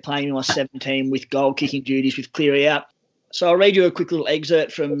closely at playing him in my 17 with goal-kicking duties with Cleary out. So I'll read you a quick little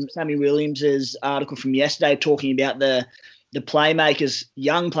excerpt from Sammy Williams' article from yesterday talking about the playmakers,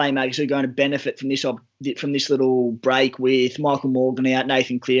 young playmakers who are going to benefit from this little break with Michael Morgan out,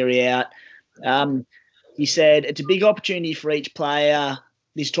 Nathan Cleary out. He said, it's a big opportunity for each player.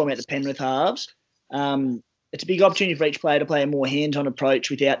 This is talking about the Penrith halves. It's a big opportunity for each player to play a more hands-on approach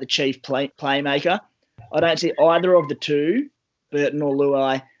without the chief playmaker. I don't see either of the two, Burton or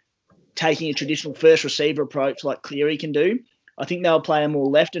Luai, taking a traditional first receiver approach like Cleary can do. I think they'll play a more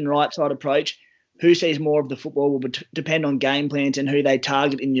left and right side approach. Who sees more of the football will depend on game plans and who they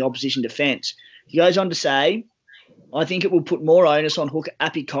target in the opposition defence. He goes on to say, I think it will put more onus on hooker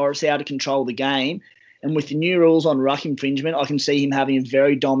Appy Coruscant to control the game. And with the new rules on ruck infringement, I can see him having a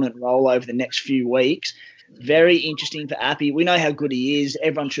very dominant role over the next few weeks. Very interesting for Appy. We know how good he is.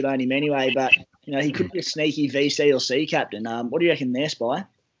 Everyone should own him anyway, but he could be a sneaky VC or C captain. What do you reckon there, Spy?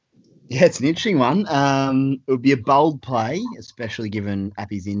 Yeah, it's an interesting one. It would be a bold play, especially given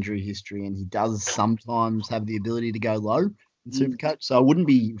Appy's injury history, and he does sometimes have the ability to go low in Supercoach. So I wouldn't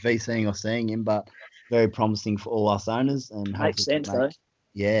be VCing or seeing him, but very promising for all us owners. And Makes sense, though.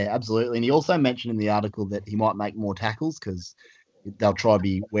 Yeah, absolutely. And he also mentioned in the article that he might make more tackles because they'll try to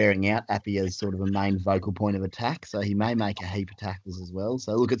be wearing out Appy as sort of a main vocal point of attack. So he may make a heap of tackles as well.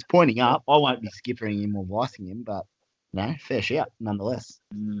 So, look, it's pointing up. I won't be skippering him or vicing him, but, fair shout nonetheless.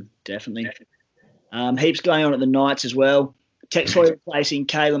 Definitely. Heaps going on at the Knights as well. Tex Hoy replacing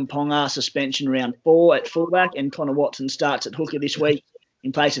Kalen Ponga, suspension round 4 at fullback, and Connor Watson starts at hooker this week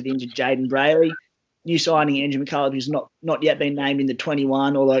in place of the injured Jaden Brayley. New signing Andrew McCullough, who's not yet been named in the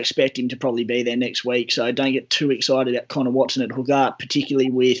 21, although I expect him to probably be there next week. So don't get too excited about Connor Watson at hooker, particularly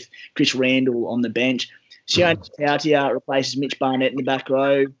with Chris Randall on the bench. Sione Tautia replaces Mitch Barnett in the back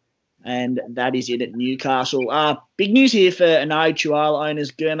row, and that is it at Newcastle. Big news here for Anari Chuala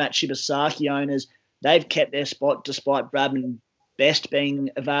owners, Gurmat Shibasaki owners. They've kept their spot despite Bradman Best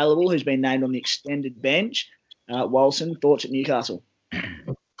being available, who's been named on the extended bench. Wilson, thoughts at Newcastle?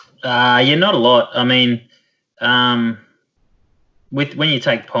 Not a lot. I mean, when you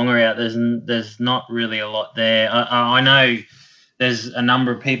take Ponga out, there's not really a lot there. I know there's a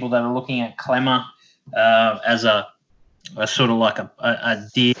number of people that are looking at Clemmer as a sort of like a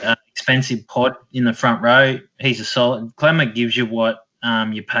expensive pod in the front row. He's a solid. Clemmer gives you what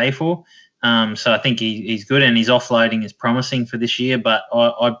you pay for. So I think he's good, and his offloading is promising for this year, but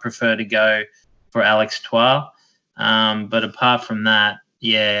I'd prefer to go for Alex Twal. But apart from that,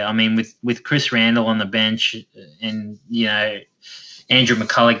 yeah, I mean, with Chris Randall on the bench and, Andrew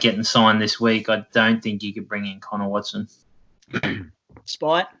McCullough getting signed this week, I don't think you could bring in Connor Watson.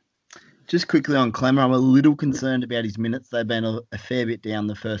 Spite? Just quickly on Clemmer, I'm a little concerned about his minutes. They've been a fair bit down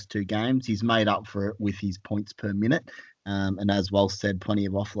the first 2 games. He's made up for it with his points per minute. And as well said, plenty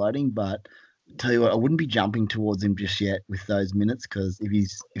of offloading. But I tell you what, I wouldn't be jumping towards him just yet with those minutes, because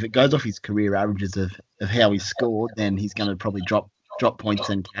if it goes off his career averages of how he's scored, then he's going to probably drop points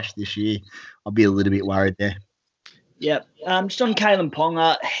and cash this year. I'll be a little bit worried there. Yep. Just on Kalen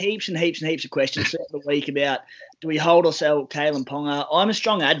Ponga, heaps and heaps and heaps of questions throughout the week about do we hold or sell Kalen Ponga. I'm a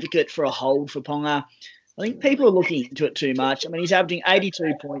strong advocate for a hold for Ponga. I think people are looking into it too much. I mean, he's averaging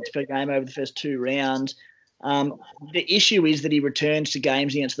 82 points per game over the first 2 rounds. The issue is that he returns to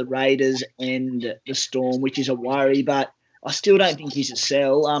games against the Raiders and the Storm, which is a worry, but I still don't think he's a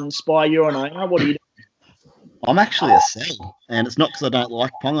sell. Spy, you're an owner. What do you do? I'm actually a sell, and it's not because I don't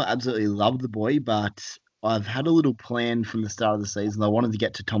like Ponga. I absolutely love the boy, but I've had a little plan from the start of the season. I wanted to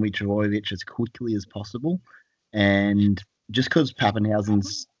get to Tommy Trbojevic as quickly as possible, and just because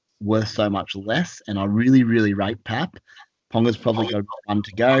Pappenhausen's worth so much less, and I really, really rate Pap, Ponga's probably got one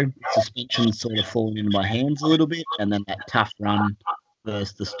to go. Suspension's sort of falling into my hands a little bit, and then that tough run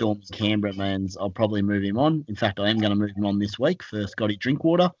versus the Storm in Canberra means I'll probably move him on. In fact, I am going to move him on this week for Scotty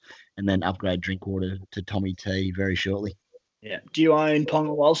Drinkwater, and then upgrade Drinkwater to Tommy T very shortly. Yeah. Do you own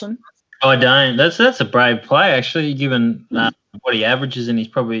Ponga Wilson? I don't. That's a brave play, actually, given what he averages, and he's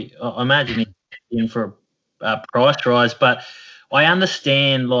probably, I imagine, he's in for a price rise. But I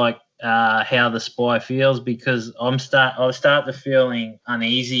understand how the Spy feels, because I start to feeling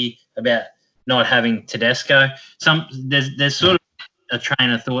uneasy about not having Tedesco. There's sort of a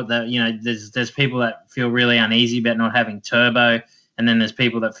train of thought that there's people that feel really uneasy about not having Turbo, and then there's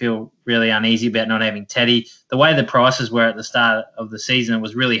people that feel really uneasy about not having Teddy. The way the prices were at the start of the season, it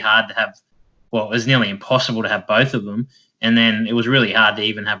was really hard to have. Well, it was nearly impossible to have both of them, and then it was really hard to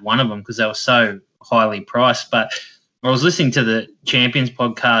even have one of them because they were so highly priced. But I was listening to the Champions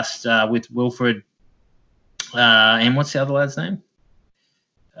podcast with Wilfred, and what's the other lad's name?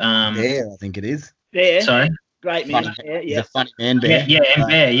 Bear, I think it is. Bear. Sorry? Great man. Bear, He's a funny man, Bear.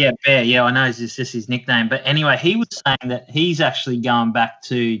 Bear. Yeah, I know it's just his nickname. But anyway, he was saying that he's actually going back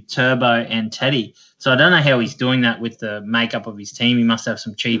to Turbo and Teddy. So I don't know how he's doing that with the makeup of his team. He must have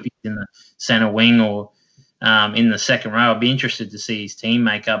some cheapies in the centre wing or in the second row. I'd be interested to see his team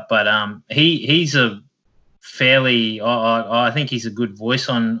makeup. But he's a fairly, I think he's a good voice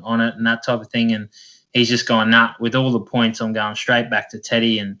on it and that type of thing. And he's just gone, with all the points, I'm going straight back to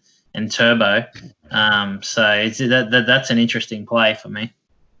Teddy and Turbo. So that's an interesting play for me.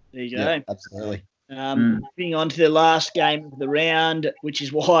 There you go. Yeah, absolutely. Moving on to the last game of the round, which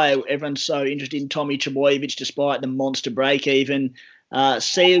is why everyone's so interested in Tommy Trbojevic despite the monster break-even.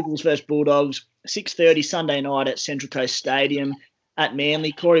 Sea Eagles versus Bulldogs, 6:30 Sunday night at Central Coast Stadium at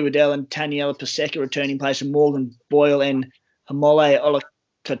Manly. Corey Waddell and Taniela Paseka returning place of Morgan Boyle and Hamole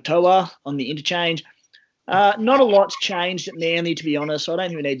Olakatoa on the interchange. Not a lot's changed at Manly, to be honest, so I don't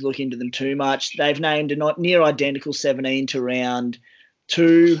think we need to look into them too much. They've named a near identical 17 to round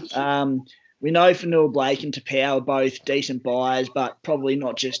 2. We know Fanua Blake and Tapau are both decent buys, but probably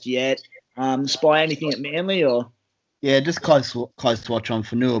not just yet. Spy anything at Manly or? Yeah, just close watch on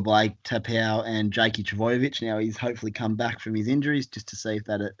Fanua Blake, Tapau, and Jakey Travojevic. Now he's hopefully come back from his injuries just to see if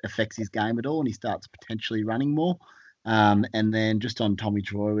that affects his game at all and he starts potentially running more. And then just on Tommy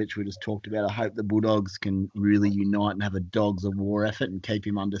Travojevic, we just talked about, I hope the Bulldogs can really unite and have a dogs of war effort and keep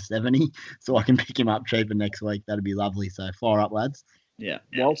him under 70 so I can pick him up cheaper next week. That'd be lovely. So fire up, lads. Yeah.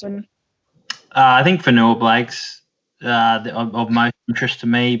 Walton? I think Fanua Blake's of most interest to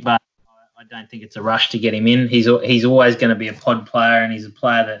me, but I don't think it's a rush to get him in. He's always going to be a pod player, and he's a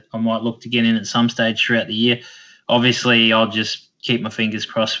player that I might look to get in at some stage throughout the year. Obviously, I'll just keep my fingers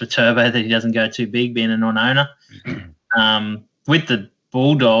crossed for Turbo that he doesn't go too big, being a non-owner. With the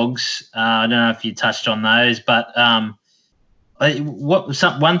Bulldogs, I don't know if you touched on those, but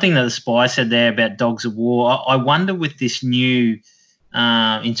one thing that the Spy said there about dogs of war, I wonder with this new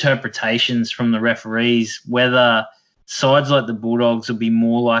interpretations from the referees whether sides like the Bulldogs will be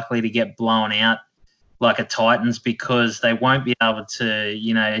more likely to get blown out like a Titans because they won't be able to,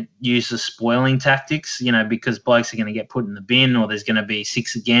 use the spoiling tactics, because blokes are going to get put in the bin or there's going to be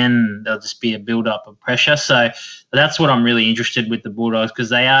 6 again. There'll just be a build-up of pressure. So that's what I'm really interested with the Bulldogs because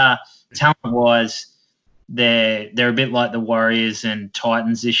they are, talent-wise, they're a bit like the Warriors and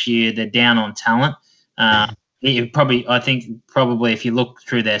Titans this year. They're down on talent. I think if you look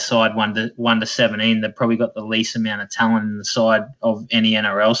through their side 1 to 17, they've probably got the least amount of talent in the side of any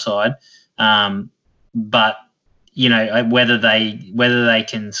NRL side. But whether they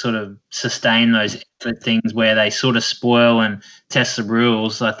can sort of sustain those effort things where they sort of spoil and test the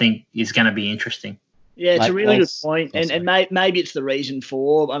rules, I think is going to be interesting. Yeah, it's a really good point, and maybe it's the reason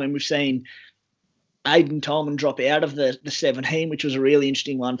for. I mean, we've seen Aiden Tolman drop out of the 17, which was a really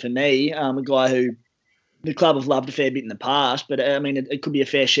interesting one for me. A guy who the club have loved a fair bit in the past, but I mean, it could be a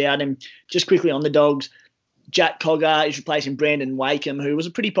fair shout. And just quickly on the Dogs, Jack Cogger is replacing Brandon Wakeham, who was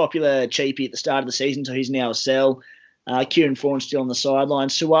a pretty popular cheapie at the start of the season, so he's now a sell. Kieran Fawn still on the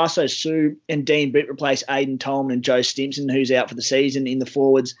sidelines. Suaso Sue and Dean Britt replace Aiden Tolman and Joe Stimson, who's out for the season in the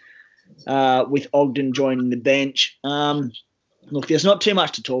forwards, with Ogden joining the bench. Look, there's not too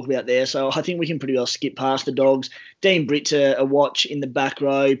much to talk about there, so I think we can pretty well skip past the Dogs. Dean Britt's a watch in the back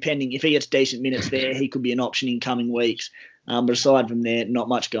row, pending if he gets decent minutes there, he could be an option in coming weeks. But aside from there, not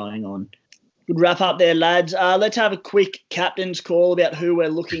much going on. Good wrap up there, lads. Let's have a quick captain's call about who we're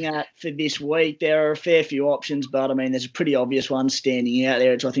looking at for this week. There are a fair few options, but I mean, there's a pretty obvious one standing out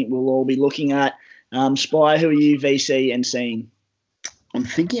there, which I think we'll all be looking at. Spy, who are you VC and seeing? I'm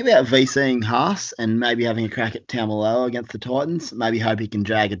thinking about VCing Haas and maybe having a crack at Taumalolo against the Titans. Maybe hope he can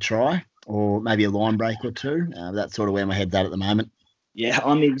jag a try or maybe a line break or two. That's sort of where my head's at the moment. Yeah,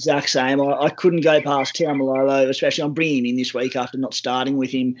 I'm the exact same. I couldn't go past Taumalolo, especially I'm bringing him in this week after not starting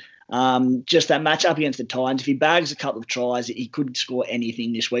with him. Just that matchup against the Titans, if he bags a couple of tries, he could score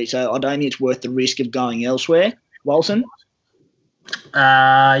anything this week. So I don't think it's worth the risk of going elsewhere. Walton?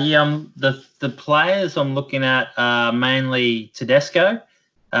 The players I'm looking at are mainly Tedesco,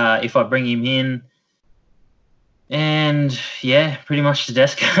 if I bring him in, and pretty much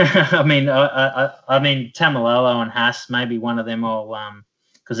Tedesco. I mean Taumalolo and Haas, maybe one of them I'll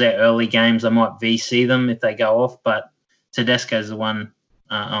because they're early games, I might VC them if they go off, but Tedesco's the one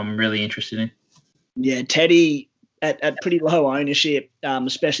I'm really interested in. Yeah, Teddy at pretty low ownership,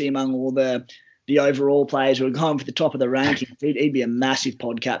 especially among all the overall players who are going for the top of the rankings. He'd be a massive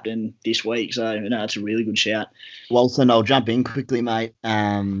pod captain this week. So, it's a really good shout. Walton, I'll jump in quickly, mate.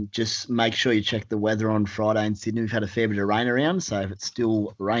 Just make sure you check the weather on Friday in Sydney. We've had a fair bit of rain around, so if it's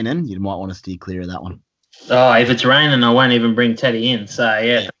still raining, you might want to steer clear of that one. Oh, if it's raining, I won't even bring Teddy in. So,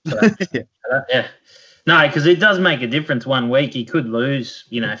 yeah. Yeah. No, because it does make a difference. 1 week he could lose,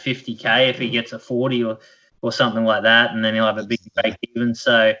 $50K if he gets a 40 or something like that, and then he'll have a big break even.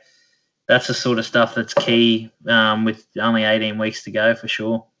 So that's the sort of stuff that's key with only 18 weeks to go for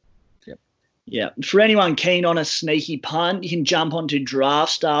sure. Yeah. For anyone keen on a sneaky punt, you can jump onto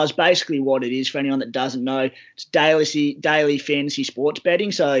Draft Stars. Basically what it is, for anyone that doesn't know, it's daily fantasy sports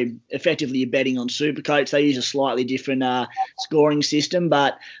betting. So effectively you're betting on Supercoach. They use a slightly different scoring system,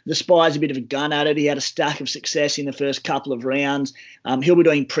 but the Spy's a bit of a gun at it. He had a stack of success in the first couple of rounds. He'll be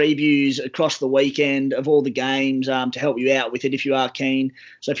doing previews across the weekend of all the games to help you out with it if you are keen.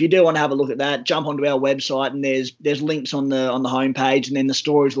 So if you do want to have a look at that, jump onto our website and there's links on the homepage, and then the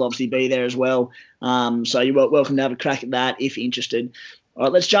stories will obviously be there as well. So you're welcome to have a crack at that if interested. All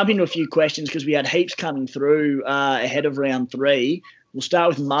right, let's jump into a few questions because we had heaps coming through ahead of round 3. We'll start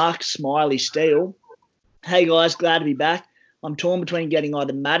with Mark Smiley Steele. Hey guys, glad to be back. I'm torn between getting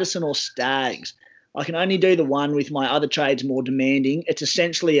either Madison or Stags. I can only do the one with my other trades more demanding. It's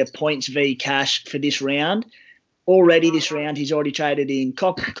essentially a points v cash for this round. Already this round, he's already traded in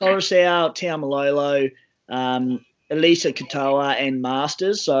Coruscant, Taumalolo, Elisa Katoa and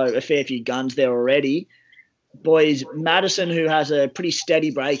Masters, so a fair few guns there already. Boys, Madison, who has a pretty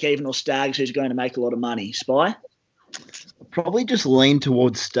steady break even, or Stags, who's going to make a lot of money? Spy? Probably just lean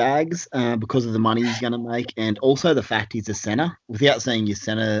towards Stags because of the money he's going to make, and also the fact he's a centre. Without seeing your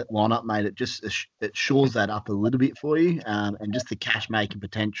centre lineup, mate, it shores that up a little bit for you, and just the cash making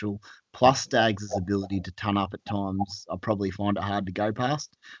potential plus Stags' ability to ton up at times. I probably find it hard to go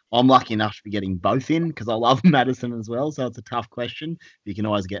past. I'm lucky enough to be getting both in because I love Madison as well, so it's a tough question. You can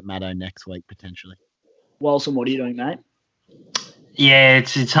always get Maddo next week potentially. Walson, what are you doing, mate? Yeah,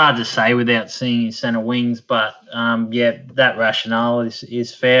 it's hard to say without seeing his centre wings, but that rationale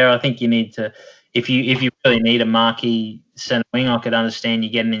is fair. I think you need to, if you really need a marquee centre wing, I could understand you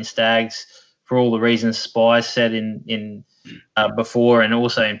getting in Stags for all the reasons Spy said in before and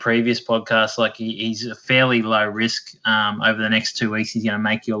also in previous podcasts. Like he's a fairly low risk. Over the next 2 weeks, he's going to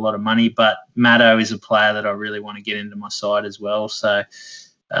make you a lot of money. But Maddo is a player that I really want to get into my side as well. So.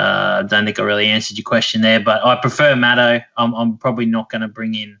 I don't think I really answered your question there, but I prefer Maddo. I'm probably not going to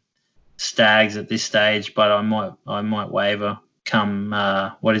bring in Stags at this stage, but I might waver come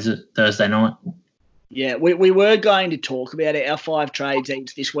Thursday night. Yeah, we were going to talk about our 5 trades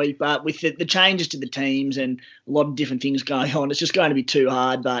each this week, but with the changes to the teams and a lot of different things going on, it's just going to be too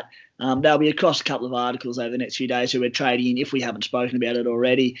hard. But they'll be across a couple of articles over the next few days who we're trading in if we haven't spoken about it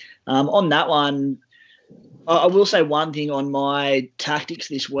already. On that one, I will say one thing on my tactics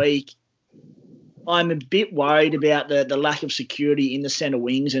this week. I'm a bit worried about the lack of security in the centre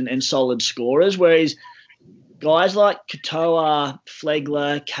wings and solid scorers, whereas guys like Katoa,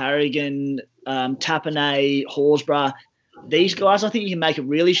 Flegler, Carrigan, Tapane, Horsburgh, these guys I think you can make a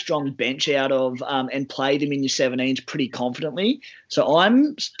really strong bench out of and play them in your 17s pretty confidently. So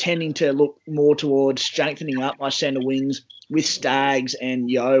I'm tending to look more towards strengthening up my centre wings with Stags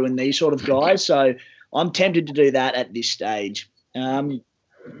and Yo and these sort of guys. So I'm tempted to do that at this stage.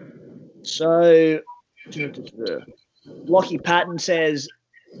 So Lockie Patton says,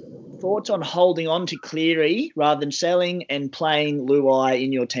 thoughts on holding on to Cleary rather than selling and playing Luai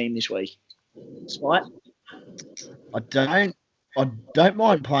in your team this week? Spite? I don't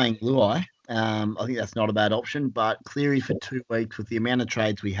mind playing Luai. I think that's not a bad option, but Cleary for 2 weeks with the amount of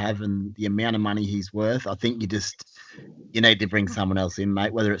trades we have and the amount of money he's worth, I think you need to bring someone else in,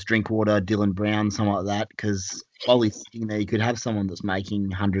 mate, whether it's Drinkwater, Dylan Brown, something like that, because while he's sitting there, you could have someone that's making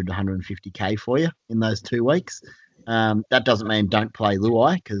 100 to 150K for you in those 2 weeks. That doesn't mean don't play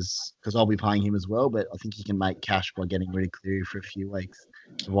Luai because I'll be playing him as well, but I think you can make cash by getting rid of Cleary for a few weeks,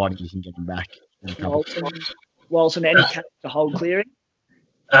 providing you can get him back in a couple. Walson, any case to hold Cleary?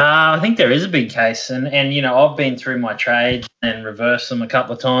 I think there is a big case, and I've been through my trades and reversed them a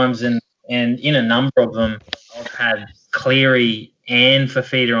couple of times, and in a number of them, I've had Cleary and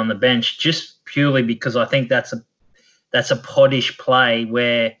Fafita on the bench just purely because I think that's a poddish play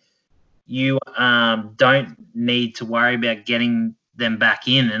where you don't need to worry about getting them back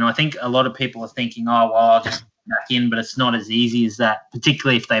in. And I think a lot of people are thinking, oh, well, I'll just get back in, but it's not as easy as that,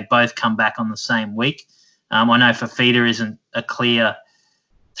 particularly if they both come back on the same week. I know Fafita isn't a clear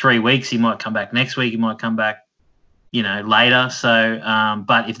 3 weeks. He might come back next week. He might come back, later. So,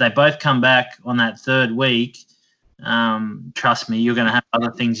 but if they both come back on that 3rd week, trust me, you're going to have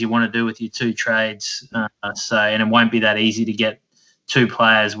other things you want to do with your 2 trades. And it won't be that easy to get 2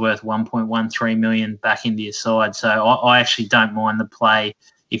 players worth 1.13 million back into your side. So I actually don't mind the play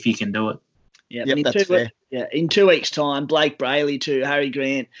if you can do it. Yeah, yep, that's fair. Yeah, in 2 weeks' time, Blake Brayley to Harry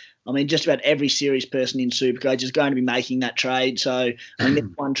Grant. I mean, just about every serious person in Supercoach is going to be making that trade. So, there's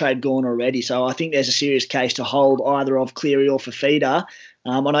one trade gone already. So, I think there's a serious case to hold either of Cleary or Fafita.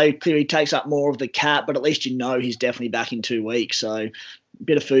 I know Cleary takes up more of the cap, but at least he's definitely back in 2 weeks. So, a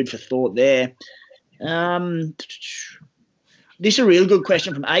bit of food for thought there. This is a real good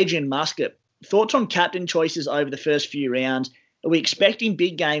question from Adrian Muscat. Thoughts on captain choices over the first few rounds? Are we expecting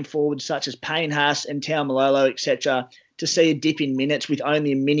big game forwards such as Payne Haas and Taumalolo, etc., to see a dip in minutes with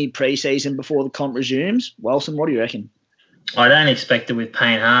only a mini pre-season before the comp resumes? Wilson, what do you reckon? I don't expect it with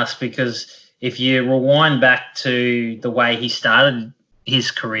Payne Haas because if you rewind back to the way he started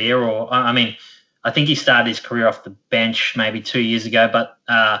his career, I think he started his career off the bench maybe 2 years ago, but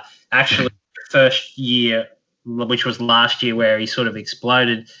actually first year, which was last year where he sort of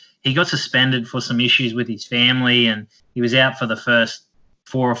exploded, he got suspended for some issues with his family and he was out for the first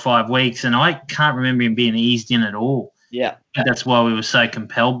 4 or 5 weeks, and I can't remember him being eased in at all. Yeah. That's why we were so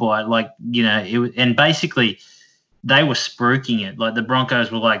compelled by it. And basically they were spruiking it. Like the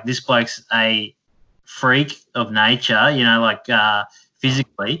Broncos were like, this bloke's a freak of nature,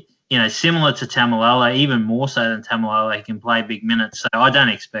 physically, similar to Tamalolo, even more so than Tamalolo. He can play big minutes. So I don't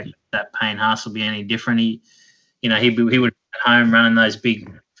expect that Payne Haas will be any different. he would be at home running those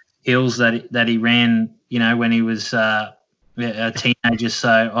big hills that he ran, when he was a teenager.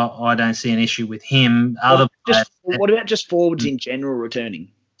 So I don't see an issue with him. What about just forwards in general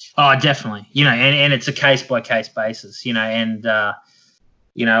returning? Oh, definitely. And it's a case by case basis. And I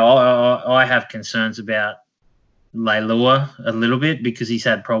have concerns about Leilua a little bit because he's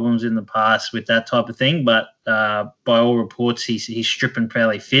had problems in the past with that type of thing. But by all reports, he's stripping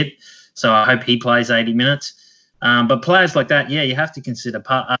fairly fit. So I hope he plays 80 minutes. But players like that, you have to consider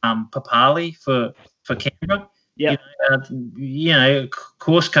Papali for Canberra. Yeah.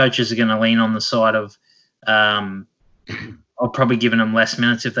 Course coaches are going to lean on the side of probably giving them less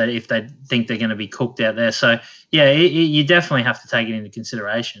minutes if they think they're going to be cooked out there. So, you definitely have to take it into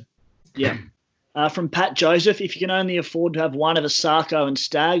consideration. Yeah. From Pat Joseph, if you can only afford to have one of Asako and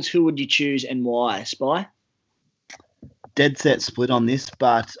Staggs, who would you choose and why? Spy? Dead set split on this,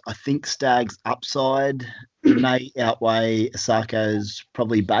 but I think Staggs' upside may outweigh Asako's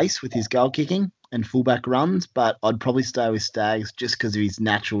probably base with his goal kicking and fullback runs, but I'd probably stay with Staggs just because of his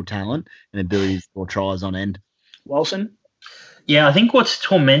natural talent and ability to score tries on end. Wilson? Yeah, I think what's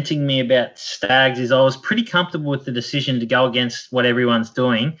tormenting me about Staggs is I was pretty comfortable with the decision to go against what everyone's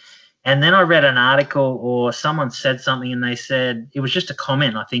doing. And then I read an article or someone said something and they said, it was just a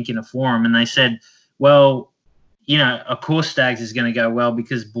comment, I think, in a forum, and they said, well, of course Staggs is going to go well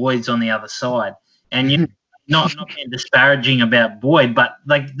because Boyd's on the other side. And not being disparaging about Boyd, but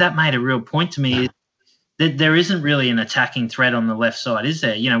like that made a real point to me is that there isn't really an attacking threat on the left side, is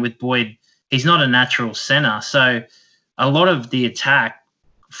there? With Boyd, he's not a natural centre. So a lot of the attack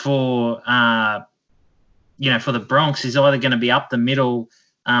for the Bronx is either going to be up the middle,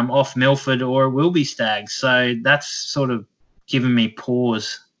 off Milford, or it will be Staggs. So that's sort of given me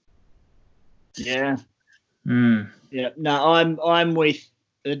pause. Yeah. Yeah. No, I'm with.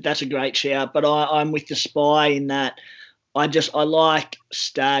 That's a great shout, but I'm with the Spy in that I like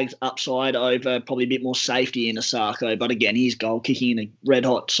Staggs' upside over probably a bit more safety in Asako. But again, he's goal kicking in a red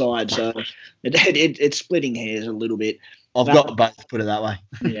hot side, so it's splitting hairs a little bit. I've got both, put it that way.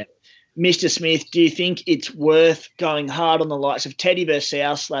 Yeah. Mr. Smith, do you think it's worth going hard on the likes of Teddy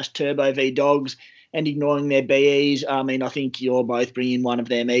versus South / Turbo v Dogs and ignoring their BEs? I mean, I think you're both bringing one of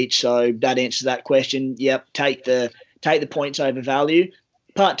them each, so that answers that question. Yep, take the points over value.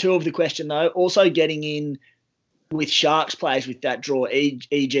 Part 2 of the question, though, also getting in with Sharks players with that draw,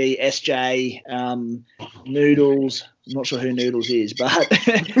 e.g. SJ, Noodles. I'm not sure who Noodles is, but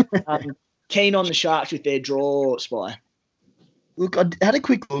keen on the Sharks with their draw, Spy. Look, I had a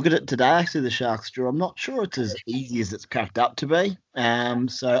quick look at it today, actually, the Sharks draw. I'm not sure it's as easy as it's cracked up to be.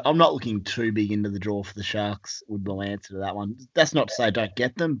 So I'm not looking too big into the draw for the Sharks, would be my answer to that one. That's not to say don't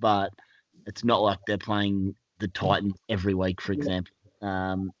get them, but it's not like they're playing the Titans every week, for example.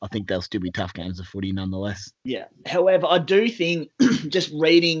 I think they'll still be tough games of footy nonetheless. Yeah. However, I do think just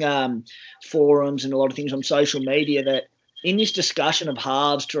reading forums and a lot of things on social media that in this discussion of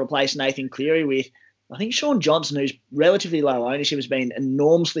halves to replace Nathan Cleary with, I think Sean Johnson, who's relatively low ownership, has been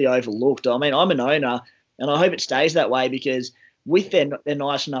enormously overlooked. I mean, I'm an owner, and I hope it stays that way because with their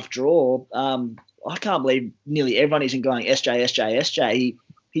nice enough draw, I can't believe nearly everyone isn't going SJ.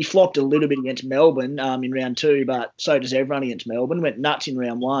 He flopped a little bit against Melbourne in round 2, but so does everyone against Melbourne. Went nuts in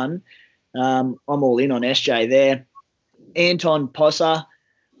round 1. I'm all in on SJ there. Anton Possa,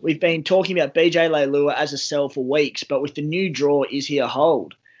 we've been talking about BJ Leilua as a sell for weeks, but with the new draw, is he a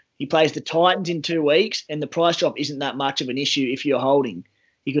hold? He plays the Titans in 2 weeks, and the price drop isn't that much of an issue if you're holding.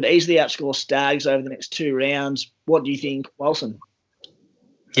 He could easily outscore Staggs over the next 2 rounds. What do you think, Wilson?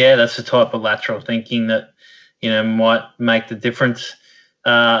 Yeah, that's the type of lateral thinking that, might make the difference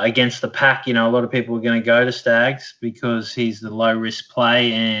against the pack. A lot of people are going to go to Staggs because he's the low-risk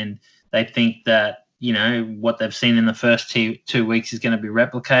play and they think that, what they've seen in the first 2 weeks is going to be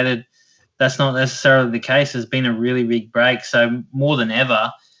replicated. That's not necessarily the case. There's been a really big break. So more than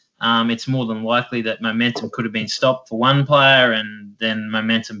ever, it's more than likely that momentum could have been stopped for one player and then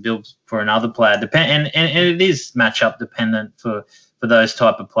momentum builds for another player. And it is matchup dependent for those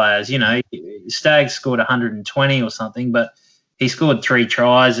type of players. Staggs scored 120 or something, but he scored 3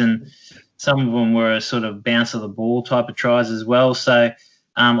 tries and some of them were a sort of bounce of the ball type of tries as well. So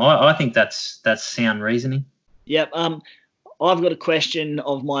I think that's sound reasoning. Yep. I've got a question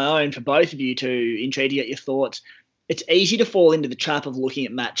of my own for both of you to intrigue to get your thoughts. It's easy to fall into the trap of looking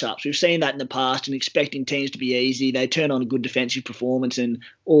at matchups. We've seen that in the past and expecting teams to be easy. They turn on a good defensive performance and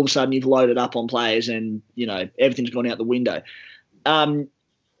all of a sudden you've loaded up on players and, everything's gone out the window.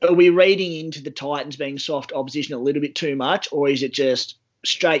 Are we reading into the Titans being soft opposition a little bit too much, or is it just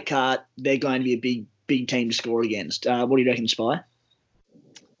straight cut, they're going to be a big team to score against? What do you reckon, Spy?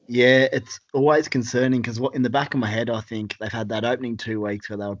 Yeah, it's always concerning because in the back of my head, I think they've had that opening 2 weeks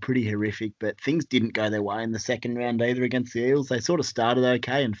where they were pretty horrific, but things didn't go their way in the second round either against the Eels. They sort of started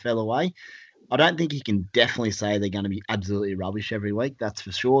okay and fell away. I don't think you can definitely say they're going to be absolutely rubbish every week. That's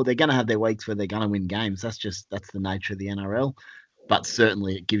for sure. They're going to have their weeks where they're going to win games. That's the nature of the NRL. But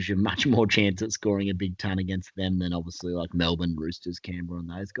certainly it gives you much more chance at scoring a big ton against them than obviously like Melbourne, Roosters, Canberra and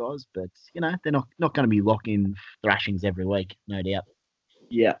those guys. But, they're not going to be locking thrashings every week, no doubt.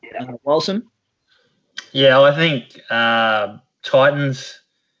 Yeah. Wilson? Yeah, I think Titans,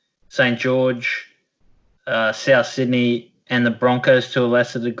 St. George, South Sydney and the Broncos to a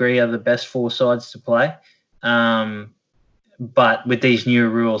lesser degree are the best 4 sides to play. But with these new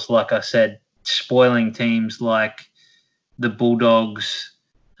rules, like I said, spoiling teams like the Bulldogs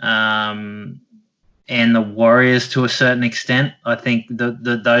and the Warriors to a certain extent, I think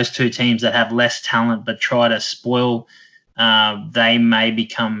those 2 teams that have less talent but try to spoil, they may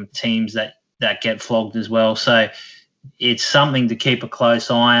become teams that get flogged as well. So it's something to keep a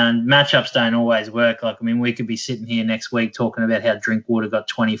close eye on. Matchups don't always work. We could be sitting here next week talking about how Drinkwater got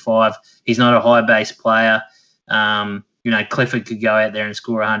 25. He's not a high base player. Clifford could go out there and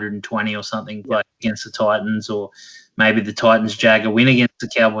score 120 or something like against the Titans, or maybe the Titans jag a win against the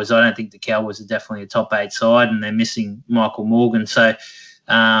Cowboys. I don't think the Cowboys are definitely a top 8 side, and they're missing Michael Morgan. So,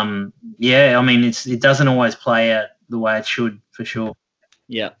 it doesn't always play out the way it should, for sure.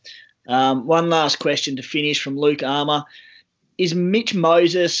 Yeah. One last question to finish from Luke Armour. Is Mitch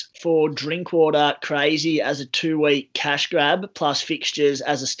Moses for Drinkwater crazy as a 2-week cash grab plus fixtures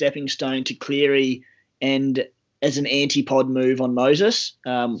as a stepping stone to Cleary and as an antipod move on Moses,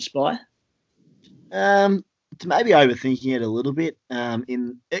 Spy? It's maybe overthinking it a little bit.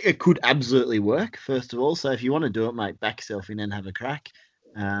 It could absolutely work, first of all. So if you want to do it, mate, back yourself in and have a crack.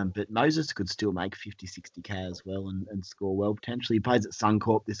 But Moses could still make 50, 60K as well and score well potentially. He plays at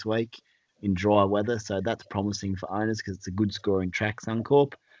Suncorp this week in dry weather, so that's promising for owners because it's a good scoring track,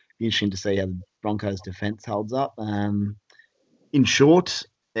 Suncorp. Be interesting to see how the Broncos' defence holds up. In short,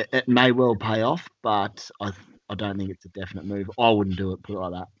 it may well pay off, but I don't think it's a definite move. I wouldn't do it, put it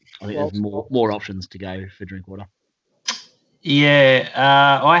like that. I think there's more options to go for Drinkwater. Yeah,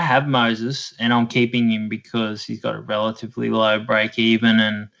 I have Moses, and I'm keeping him because he's got a relatively low break even,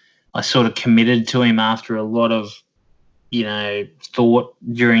 and I sort of committed to him after a lot of, thought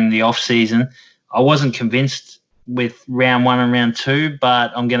during the off season. I wasn't convinced with round 1 and round 2,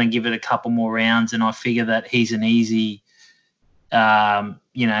 but I'm going to give it a couple more rounds, and I figure that he's an easy,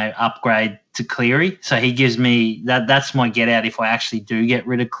 upgrade to Cleary. So he gives me that's my get out if I actually do get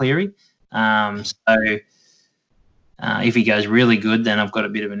rid of Cleary. If he goes really good, then I've got a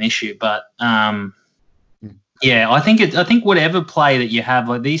bit of an issue. But I think whatever play that you have,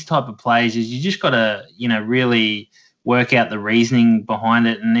 like these type of plays, is you just got to really work out the reasoning behind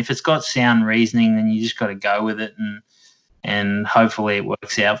it. And if it's got sound reasoning, then you just got to go with it and hopefully it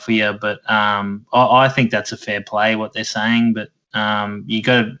works out for you. But I think that's a fair play what they're saying. But you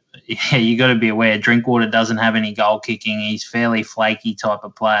got to be aware Drinkwater doesn't have any goal kicking. He's fairly flaky type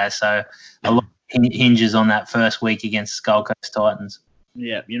of player, so a lot hinges on that first week against Gold Coast Titans.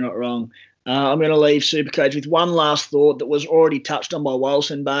 Yeah, you're not wrong. I'm going to leave Supercoach with one last thought that was already touched on by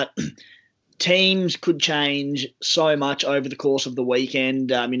Wilson, but teams could change so much over the course of the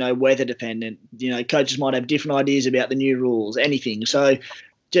weekend, weather dependent. Coaches might have different ideas about the new rules, anything. So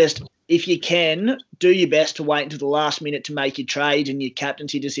just if you can, do your best to wait until the last minute to make your trades and your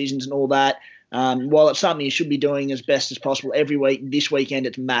captaincy decisions and all that. While it's something you should be doing as best as possible every week, this weekend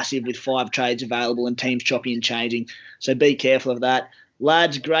it's massive with 5 trades available and teams chopping and changing. So be careful of that.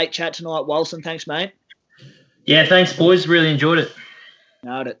 Lads, great chat tonight. Wilson, thanks, mate. Yeah, thanks, boys. Really enjoyed it.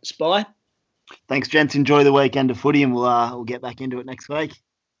 Nailed it. Spy? Thanks, gents. Enjoy the weekend of footy and we'll get back into it next week.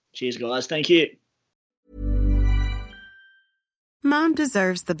 Cheers, guys. Thank you. Mom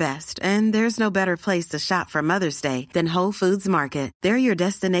deserves the best, and there's no better place to shop for Mother's Day than Whole Foods Market. They're your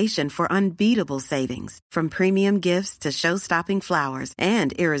destination for unbeatable savings, from premium gifts to show-stopping flowers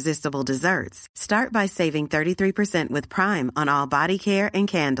and irresistible desserts. Start by saving 33% with Prime on all body care and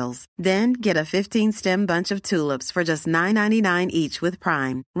candles. Then get a 15-stem bunch of tulips for just $9.99 each with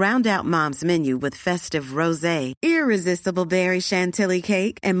Prime. Round out Mom's menu with festive rosé, irresistible berry chantilly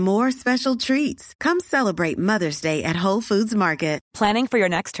cake, and more special treats. Come celebrate Mother's Day at Whole Foods Market. Planning for your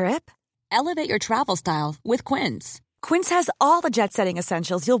next trip? Elevate your travel style with Quince. Quince has all the jet-setting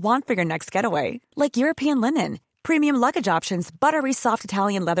essentials you'll want for your next getaway, like European linen, premium luggage options, buttery soft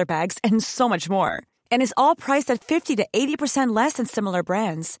Italian leather bags, and so much more. And is all priced at 50 to 80% less than similar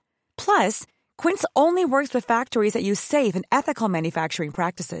brands. Plus, Quince only works with factories that use safe and ethical manufacturing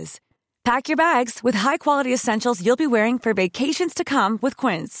practices. Pack your bags with high-quality essentials you'll be wearing for vacations to come with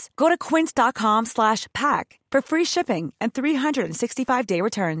Quince. Go to quince.com/pack for free shipping and 365-day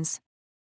returns.